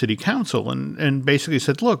Anaheim City Council and basically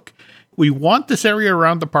said, look, we want this area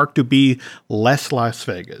around the park to be less Las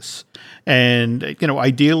Vegas. And,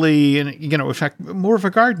 ideally, in fact, more of a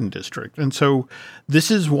garden district. And so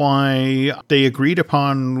this is why they agreed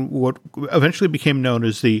upon what eventually became known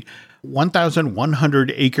as the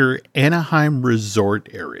 1,100-acre Anaheim Resort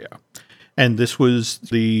area. And this was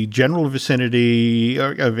the general vicinity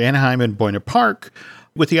of Anaheim and Buena Park,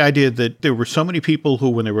 with the idea that there were so many people who,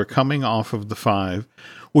 when they were coming off of the 5,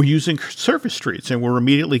 were using surface streets and were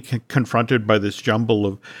immediately confronted by this jumble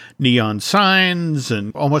of neon signs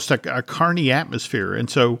and almost a carny atmosphere. And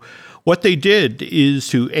so what they did is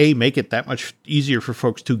to, make it that much easier for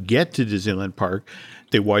folks to get to Disneyland Park.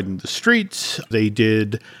 They widened the streets. They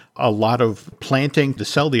did a lot of planting to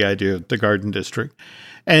sell the idea of the garden district.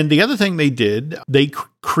 And the other thing they did, they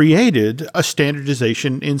created a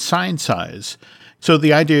standardization in sign size. So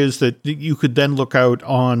the idea is that you could then look out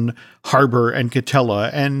on Harbor and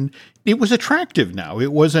Catella, and it was attractive now.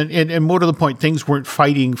 It wasn't, and more to the point, things weren't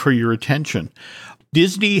fighting for your attention.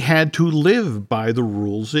 Disney had to live by the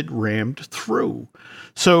rules it rammed through.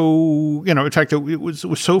 So, in fact, it was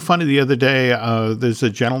so funny the other day. There's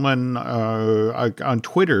a gentleman on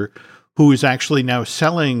Twitter who is actually now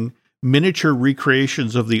selling miniature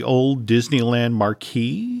recreations of the old Disneyland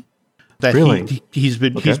marquee. That really? He's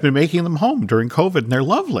been making them home during COVID, and they're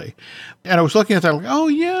lovely. And I was looking at that like, oh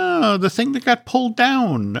yeah, the thing that got pulled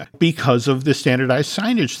down because of the standardized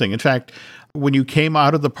signage thing. In fact, when you came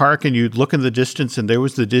out of the park and you'd look in the distance and there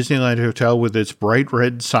was the Disneyland Hotel with its bright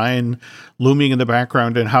red sign looming in the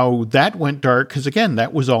background, and how that went dark because, again,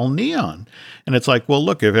 that was all neon. And it's like, well,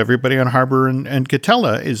 look, if everybody on Harbor and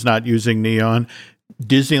Catella is not using neon,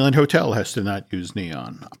 Disneyland Hotel has to not use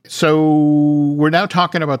neon. So we're now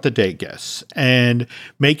talking about the day guests and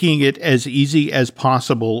making it as easy as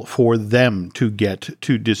possible for them to get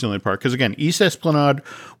to Disneyland Park. Because again, East Esplanade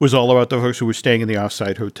was all about the folks who were staying in the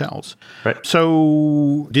offsite hotels. Right.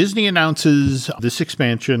 So Disney announces this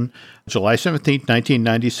expansion July 17th,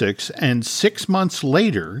 1996. And 6 months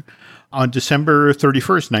later, on December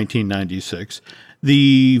 31st, 1996,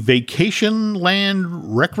 the Vacation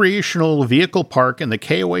Land Recreational Vehicle Park and the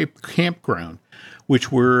KOA Campground,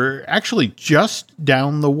 which were actually just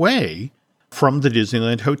down the way from the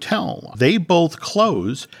Disneyland Hotel. They both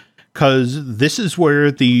close because this is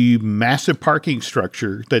where the massive parking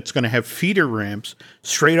structure that's going to have feeder ramps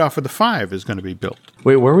straight off of the 5 is going to be built.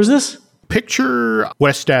 Wait, where was this? Picture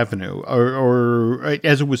West Avenue, or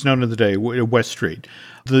as it was known in the day, West Street,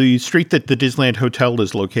 the street that the Disneyland Hotel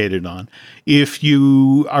is located on. If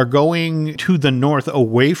you are going to the north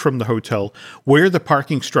away from the hotel, where the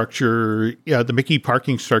parking structure, the Mickey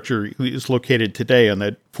parking structure is located today on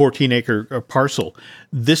that 14-acre parcel,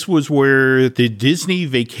 this was where the Disney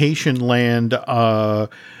Vacation Land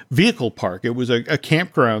vehicle park. It was a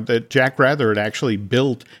campground that Jack Rather had actually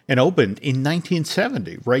built and opened in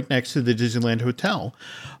 1970, right next to the Disneyland Hotel,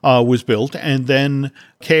 was built. And then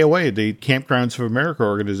KOA, the Campgrounds of America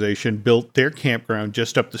organization, built their campground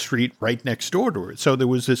just up the street right next door to it. So there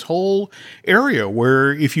was this whole area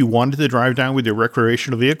where if you wanted to drive down with your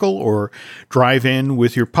recreational vehicle or drive in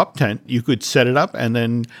with your pup tent, you could set it up and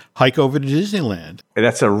then hike over to Disneyland. And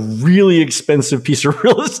that's a really expensive piece of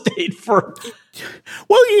real estate for...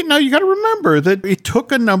 Well, you got to remember that it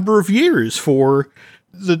took a number of years for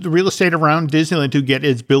the real estate around Disneyland to get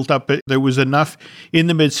it built up. There was enough in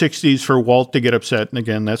the mid-'60s for Walt to get upset. And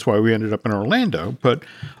again, that's why we ended up in Orlando. But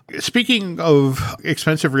speaking of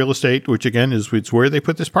expensive real estate, which again is it's where they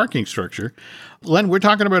put this parking structure, Len, we're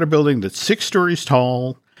talking about a building that's 6 stories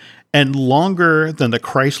tall and longer than the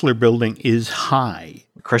Chrysler Building is high.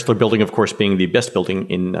 Chrysler Building, of course, being the best building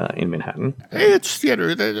in Manhattan. It's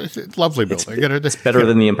it's a lovely building. It's better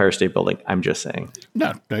than the Empire State Building. I'm just saying.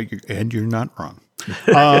 No, and you're not wrong.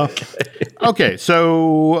 Okay,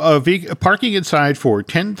 so parking inside for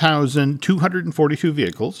 10,242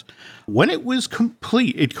 vehicles. When it was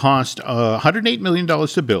complete, it cost $108 million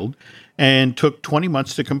to build and took 20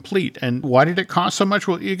 months to complete. And why did it cost so much?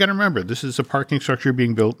 Well, you got to remember, this is a parking structure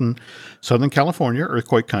being built in Southern California,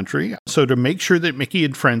 earthquake country. So to make sure that Mickey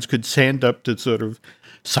and friends could stand up to sort of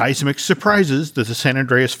seismic surprises that the San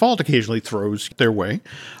Andreas Fault occasionally throws their way,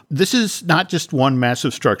 this is not just one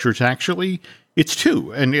massive structure. It's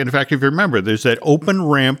 2. And in fact, if you remember, there's that open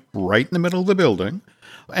ramp right in the middle of the building.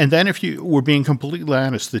 And then if you were being completely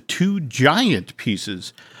honest, the 2 giant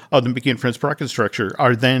pieces of the Mickey and Friends parking structure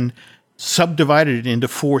are then subdivided into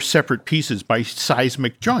 4 separate pieces by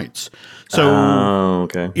seismic joints. So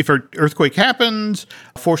if an earthquake happens,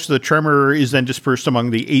 force of the tremor is then dispersed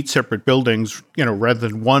among the 8 separate buildings, rather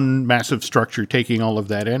than one massive structure taking all of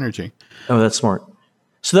that energy. Oh, that's smart.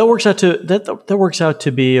 So that works out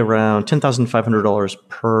to be around $10,500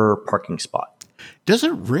 per parking spot. Does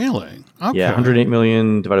it really? Okay. Yeah, 108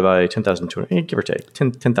 million divided by 10,200, give or take,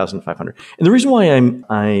 10,500. And the reason why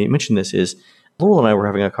I mentioned this is Laurel and I were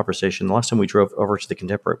having a conversation the last time we drove over to the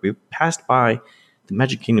Contemporary. We passed by the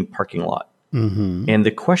Magic Kingdom parking lot. Mm-hmm. And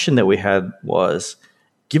the question that we had was,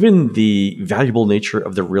 given the valuable nature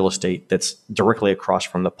of the real estate that's directly across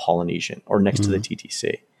from the Polynesian or next to the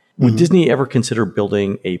TTC, would Disney ever consider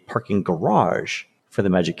building a parking garage for the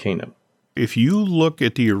Magic Kingdom? If you look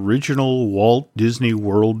at the original Walt Disney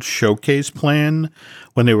World showcase plan,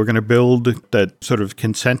 when they were going to build that sort of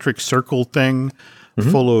concentric circle thing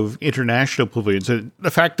full of international pavilions, the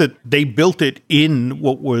fact that they built it in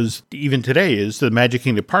what was even today is the Magic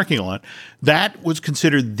Kingdom parking lot, that was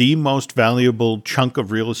considered the most valuable chunk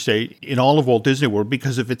of real estate in all of Walt Disney World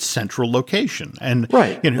because of its central location. And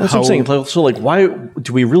right, that's what I'm saying. So, why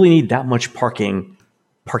do we really need that much parking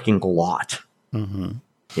lot? Mm-hmm.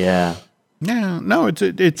 Yeah. Yeah, no, it's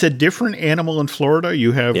a different animal in Florida.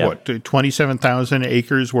 You have, 27,000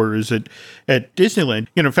 acres, whereas at Disneyland,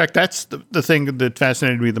 in fact, that's the thing that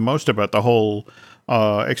fascinated me the most about the whole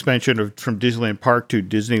expansion from Disneyland Park to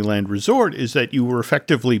Disneyland Resort is that you were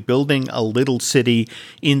effectively building a little city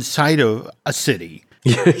inside of a city.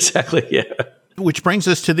 Yeah, exactly, yeah. Which brings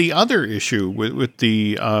us to the other issue with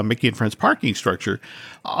the Mickey and Friends parking structure.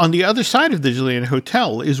 On the other side of the Disneyland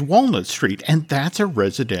Hotel is Walnut Street, and that's a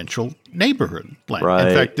residential neighborhood. Right,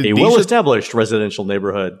 in fact, a well-established residential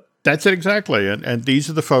neighborhood. That's it exactly. And these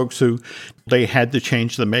are the folks who they had to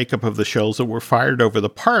change the makeup of the shells that were fired over the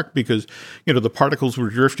park because, the particles were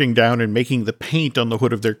drifting down and making the paint on the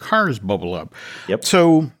hood of their cars bubble up. Yep.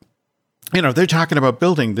 So they're talking about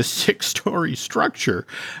building this 6-story structure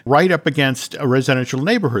right up against a residential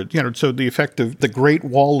neighborhood, so the effect of the Great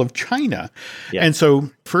Wall of China. Yeah. And so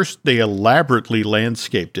first they elaborately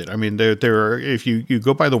landscaped it. I mean, there are, if you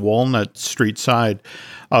go by the Walnut Street side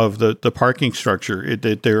of the parking structure,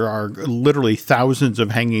 there are literally thousands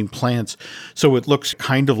of hanging plants. So it looks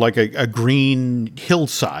kind of like a green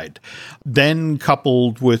hillside. Then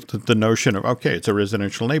coupled with the notion of, okay, it's a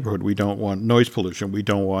residential neighborhood. We don't want noise pollution. We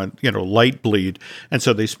don't want, light bleed. And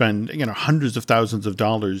so they spend, hundreds of thousands of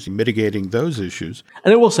dollars mitigating those issues.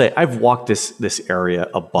 And I will say, I've walked this area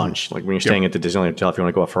a bunch. Like when you're staying at the Disneyland Hotel, if you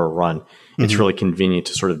want to go out for a run, it's really convenient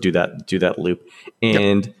to sort of do that loop.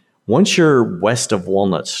 And once you're west of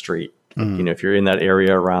Walnut Street, if you're in that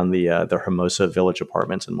area around the Hermosa Village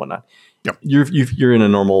apartments and whatnot, you're in a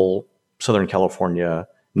normal Southern California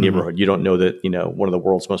neighborhood. You don't know that one of the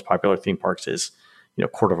world's most popular theme parks is a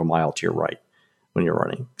quarter of a mile to your right when you're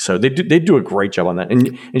running. So they do a great job on that.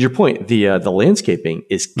 And your point, the landscaping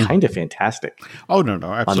is kind of fantastic. Oh no,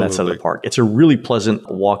 absolutely. On that side of the park, it's a really pleasant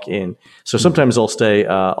walk in. So sometimes I'll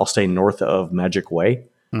stay north of Magic Way.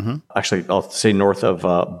 Actually, I'll stay north of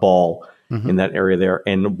Ball in that area there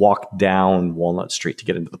and walk down Walnut Street to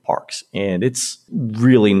get into the parks. And it's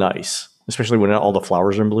really nice, especially when all the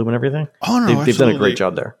flowers are in bloom and everything. Oh, no, they've done a great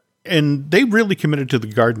job there. And they really committed to the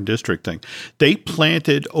Garden District thing. They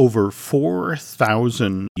planted over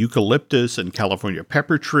 4,000 eucalyptus and California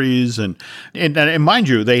pepper trees. And mind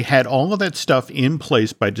you, they had all of that stuff in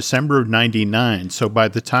place by December of 99. So by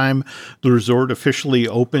the time the resort officially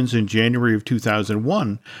opens in January of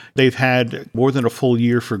 2001, they've had more than a full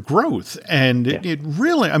year for growth. And it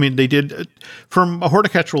really, they did, from a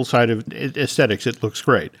horticultural side of aesthetics, it looks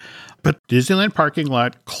great. But Disneyland parking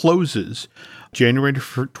lot closes January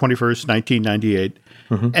 21st, 1998.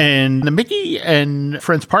 And the Mickey and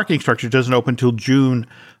Friends parking structure doesn't open until June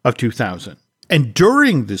of 2000. And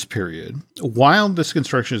during this period, while this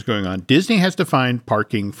construction is going on, Disney has to find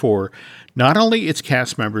parking for not only its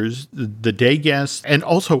cast members, the day guests, and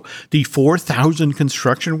also the 4,000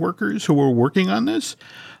 construction workers who were working on this.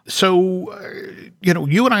 So,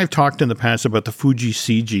 you and I have talked in the past about the Fuji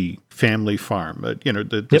CG family farm,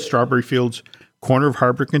 the strawberry fields, corner of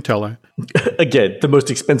Harbor Cantella. Again, the most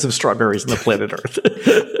expensive strawberries on the planet Earth.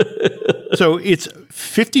 So it's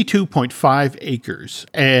 52.5 acres.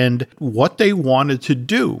 And what they wanted to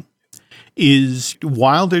do is,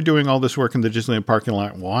 while they're doing all this work in the Disneyland parking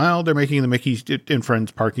lot, while they're making the Mickey and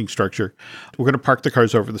Friends parking structure, we're going to park the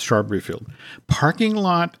cars over the strawberry field. Parking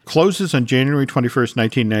lot closes on January 21st,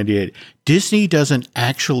 1998. Disney doesn't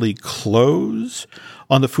actually close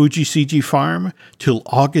on the Fuji CG farm till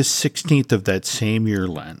August 16th of that same year,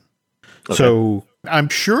 Len. Okay. So I'm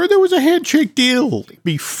sure there was a handshake deal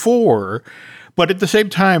before, but at the same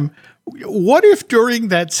time, what if during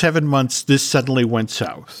that 7 months this suddenly went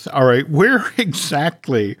south? All right, where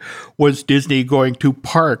exactly was Disney going to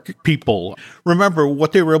park people? Remember,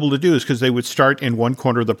 what they were able to do is, because they would start in one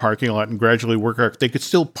corner of the parking lot and gradually work out, they could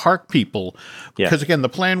still park people. Because again, the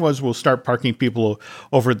plan was we'll start parking people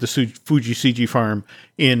over at the Fuji CG farm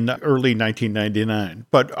in early 1999.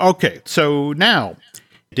 But okay, so now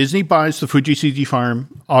Disney buys the Fuji CG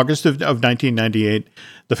farm August of 1998.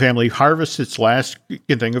 The family harvests its last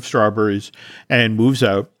thing of strawberries and moves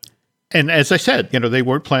out. And as I said, they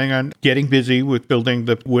weren't planning on getting busy with building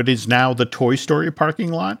what is now the Toy Story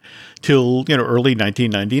parking lot till, early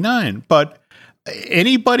 1999. But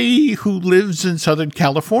anybody who lives in Southern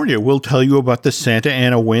California will tell you about the Santa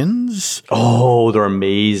Ana winds. Oh, they're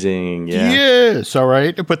amazing. Yeah. Yes. All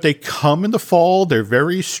right. But they come in the fall. They're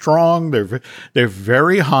very strong. They're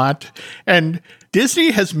very hot. And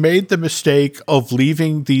Disney has made the mistake of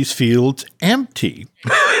leaving these fields empty.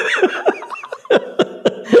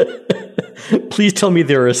 Please tell me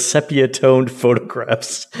there are sepia-toned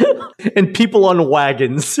photographs and people on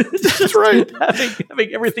wagons. That's right.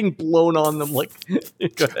 having everything blown on them.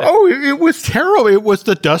 Oh, it was terrible. It was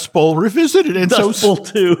the Dust Bowl revisited. And Dust Bowl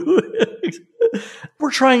 2.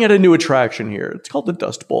 We're trying out a new attraction here. It's called the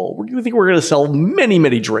Dust Bowl. We think we're going to sell many,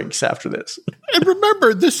 many drinks after this. And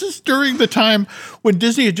remember, this is during the time when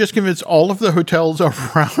Disney had just convinced all of the hotels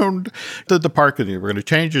around the park. We're going to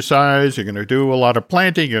change your size. You're going to do a lot of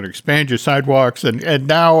planting. You're going to expand your sidewalks. And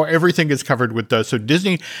now everything is covered with dust. So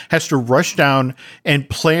Disney has to rush down and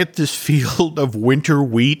plant this field of winter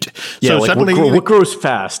wheat. Yeah, so suddenly, what grows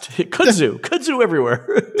fast? Kudzu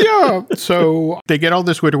everywhere. Yeah. So they get all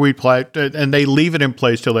this winter wheat plant, and they leave it in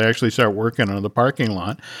place till they actually start working on the parking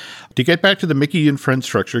lot. To get back to the Mickey and Friends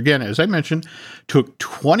structure, again, as I mentioned, took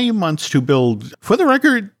 20 months to build. For the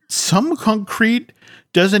record, some concrete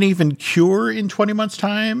doesn't even cure in 20 months'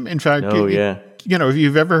 time. In fact, if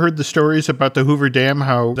you've ever heard the stories about the Hoover Dam,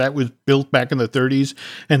 how that was built back in the 30s,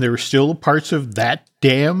 and there are still parts of that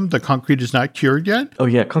dam, the concrete is not cured yet. Oh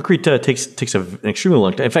yeah, concrete takes an extremely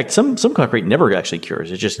long time. In fact, some concrete never actually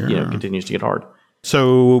cures. It just continues to get hard.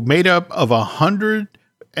 So made up of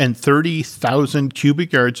 130,000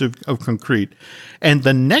 cubic yards of concrete. And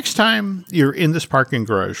the next time you're in this parking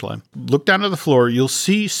garage line, look down at the floor, you'll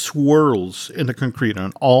see swirls in the concrete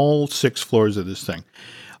on all 6 floors of this thing.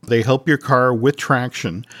 They help your car with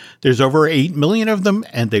traction. There's over 8 million of them,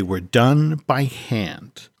 and they were done by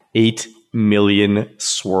hand. 8 million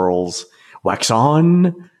swirls. Wax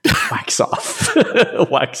on, wax off,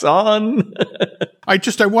 wax on. I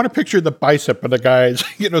want to picture the bicep of the guys,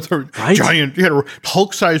 the giant,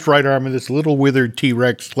 Hulk-sized right arm and this little withered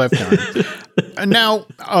T-Rex left arm. And now,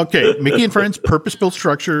 okay, Mickey and Friends, purpose-built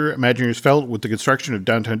structure, Imagineers felt with the construction of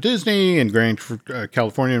Downtown Disney and Grand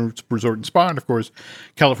California Resort and Spa, and of course,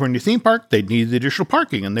 California Theme Park, they needed additional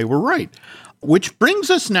parking, and they were right. Which brings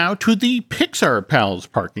us now to the Pixar Pals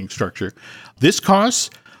parking structure. This costs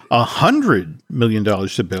 $100 million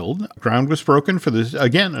to build. Ground was broken for this,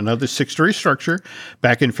 again, another 6-story structure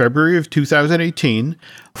back in February of 2018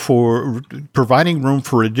 for providing room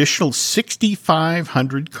for additional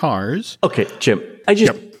 6,500 cars. Okay, Jim, I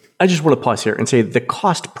just want to pause here and say the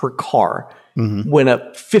cost per car went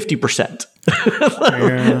up 50%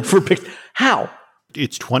 for Pixar. How?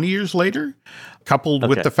 It's 20 years later, coupled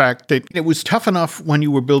with the fact that it was tough enough when you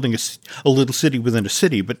were building a little city within a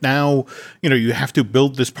city. But now, you have to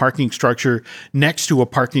build this parking structure next to a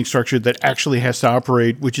parking structure that actually has to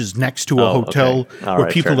operate, which is next to a hotel where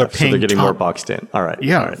people are paying. So they're getting more boxed in. All right.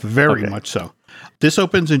 Yeah, all right. Very much so. This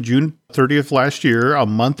opens in June 30th last year, a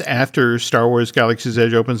month after Star Wars Galaxy's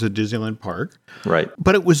Edge opens at Disneyland Park. Right.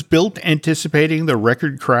 But it was built anticipating the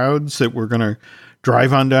record crowds that were going to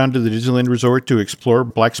drive on down to the Disneyland Resort to explore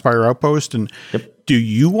Black Spire Outpost. And do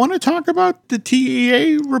you want to talk about the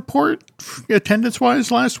TEA report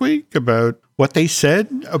attendance-wise last week about what they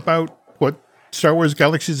said about what Star Wars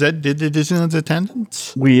Galaxy's Edge did to Disneyland's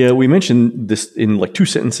attendance? We mentioned this in like 2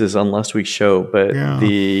 sentences on last week's show, but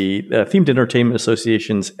the Themed Entertainment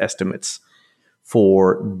Association's estimates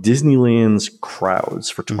for Disneyland's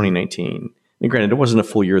crowds for 2019. And granted, it wasn't a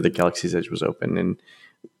full year that Galaxy's Edge was open, and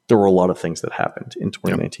there were a lot of things that happened in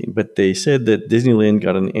 2019, but they said that Disneyland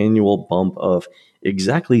got an annual bump of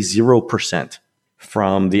exactly 0%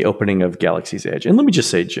 from the opening of Galaxy's Edge. And let me just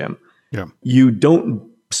say, Jim, you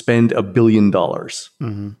don't spend $1 billion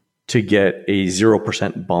to get a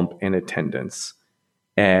 0% bump in attendance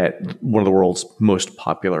at one of the world's most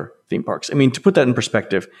popular theme parks. I mean, to put that in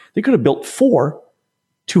perspective, they could have built 4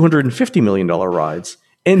 $250 million rides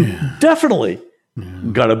and definitely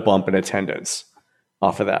got a bump in attendance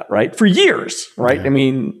off of that, right? For years, right? I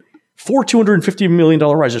mean, 4 $250 million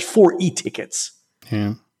rides, there's 4 e-tickets.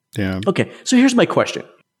 Yeah. Okay, so here's my question.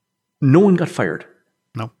 No one got fired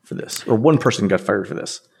for this, or one person got fired for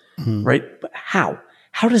this, right? But how?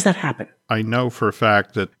 How does that happen? I know for a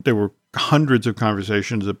fact that there were hundreds of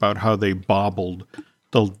conversations about how they bobbled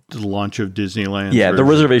the launch of Disneyland. Yeah, the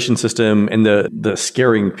reservation system and the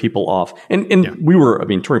scaring people off. And we were,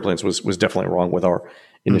 Touring Plans was definitely wrong with our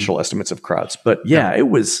initial estimates of crowds. But it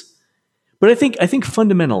was. But I think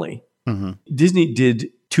fundamentally, Disney did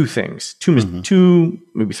 2 things, two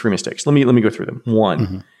maybe 3 mistakes. Let me go through them.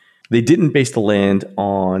 One, they didn't base the land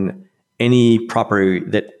on any property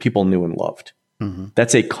that people knew and loved.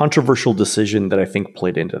 That's a controversial decision that I think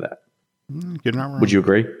played into that. You're not wrong. Would you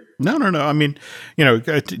agree? No. I mean,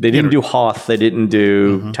 they didn't do Hoth. They didn't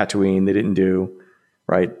do Tatooine. They didn't do,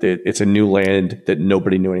 right? It's a new land that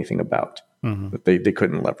nobody knew anything about, that they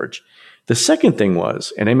couldn't leverage. The second thing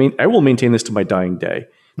was, and I will maintain this to my dying day,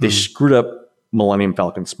 they screwed up Millennium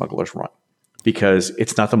Falcon Smuggler's Run because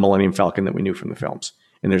it's not the Millennium Falcon that we knew from the films.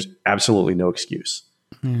 And there's absolutely no excuse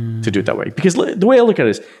to do it that way. Because the way I look at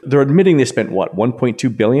it is, they're admitting they spent, what,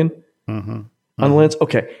 $1.2 billion on lands?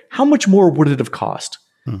 Okay, how much more would it have cost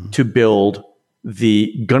to build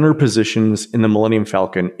the gunner positions in the Millennium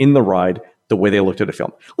Falcon in the ride the way they looked at a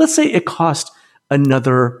film? Let's say it cost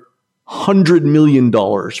another $100 million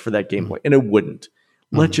for that gameplay, and it wouldn't.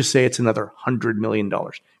 Let's just say it's another $100 million.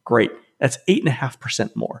 Great. That's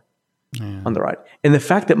 8.5% more on the ride. And the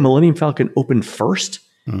fact that Millennium Falcon opened first,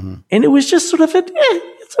 and it was just sort of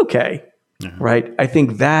it's okay, right? I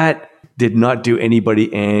think that did not do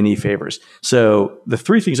anybody any favors. So the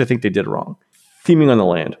 3 things I think they did wrong: theming on the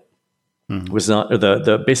land was not, or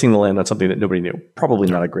the basing the land on something that nobody knew. Probably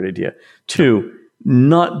not a great idea. 2,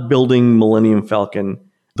 not building Millennium Falcon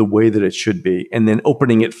the way that it should be, and then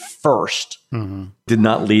opening it first did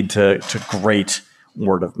not lead to great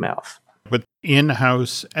word of mouth. But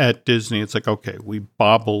in-house at Disney, it's like, okay, we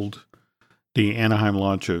bobbled the Anaheim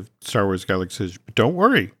launch of Star Wars Galaxy's Edge, but don't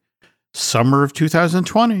worry. Summer of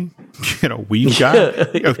 2020, we've got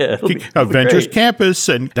Avengers Campus,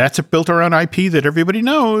 and that's built around IP that everybody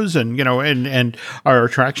knows, and and our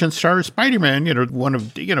attraction star is Spider-Man, one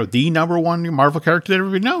of the number one Marvel character that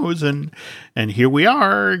everybody knows, and here we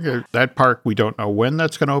are. That park, we don't know when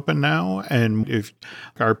that's going to open now, and if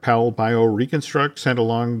our pal Bio Reconstruct sent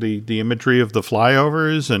along the imagery of the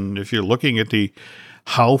flyovers, and if you're looking at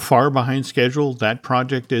how far behind schedule that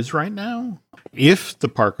project is right now. If the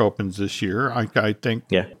park opens this year, I think,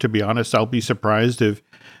 to be honest, I'll be surprised if,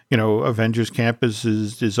 Avengers Campus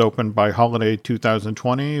is open by holiday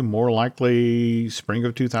 2020, more likely spring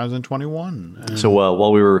of 2021. So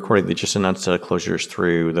while we were recording, they just announced closures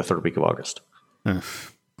through the third week of August. There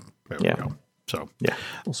we go. So,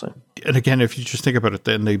 we'll see. And again, if you just think about it,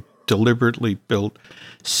 then they deliberately built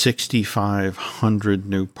 6,500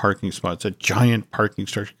 new parking spots, a giant parking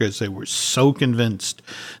structure, because they were so convinced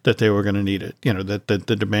that they were going to need it. That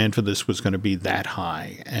the demand for this was going to be that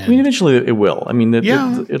high. And eventually it will.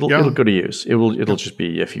 It'll go to use. It'll just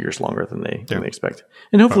be a few years longer than they expect.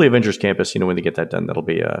 And hopefully, Avengers Campus, when they get that done, that'll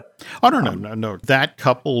be no. That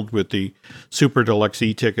coupled with the super deluxe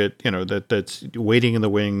e-ticket, that's waiting in the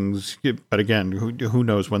wings. But again, who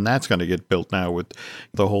knows when that's going to get built now with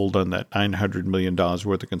the hold on that $900 million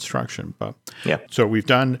worth of construction. But so we've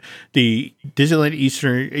done the Disneyland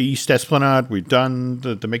East Esplanade, we've done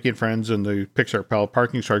the Mickey and Friends and the Pixar Pal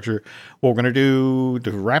parking structure. What we're going to do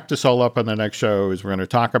to wrap this all up on the next show is we're going to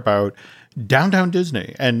talk about Downtown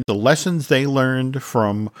Disney and the lessons they learned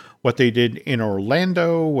from what they did in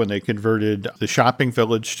Orlando when they converted the shopping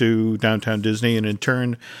village to Downtown Disney, and in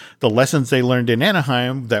turn, the lessons they learned in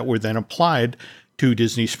Anaheim that were then applied to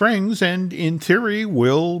Disney Springs, and in theory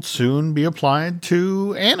will soon be applied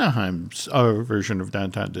to Anaheim's version of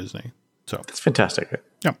Downtown Disney. So that's fantastic.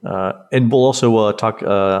 Yeah. And we'll also talk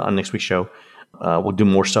on next week's show. We'll do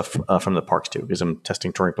more stuff from the parks too, because I'm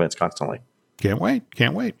testing touring plans constantly. Can't wait.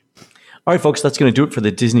 All right, folks, that's going to do it for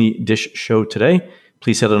the Disney Dish show today.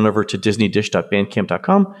 Please head on over to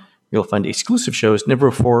disneydish.bandcamp.com. You'll find exclusive shows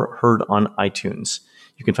never before heard on iTunes.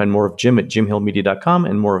 You can find more of Jim at jimhillmedia.com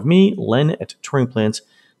and more of me, Len, at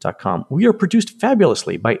touringplans.com. We are produced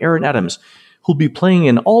fabulously by Aaron Adams, who'll be playing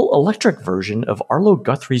an all-electric version of Arlo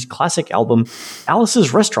Guthrie's classic album,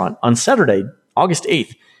 Alice's Restaurant, on Saturday, August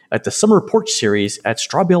 8th, at the Summer Porch Series at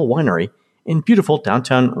Strawbell Winery in beautiful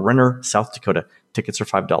downtown Renner, South Dakota. Tickets are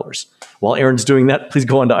 $5. While Aaron's doing that, please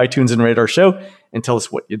go on to iTunes and rate our show and tell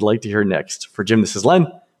us what you'd like to hear next. For Jim, this is Len.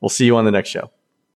 We'll see you on the next show.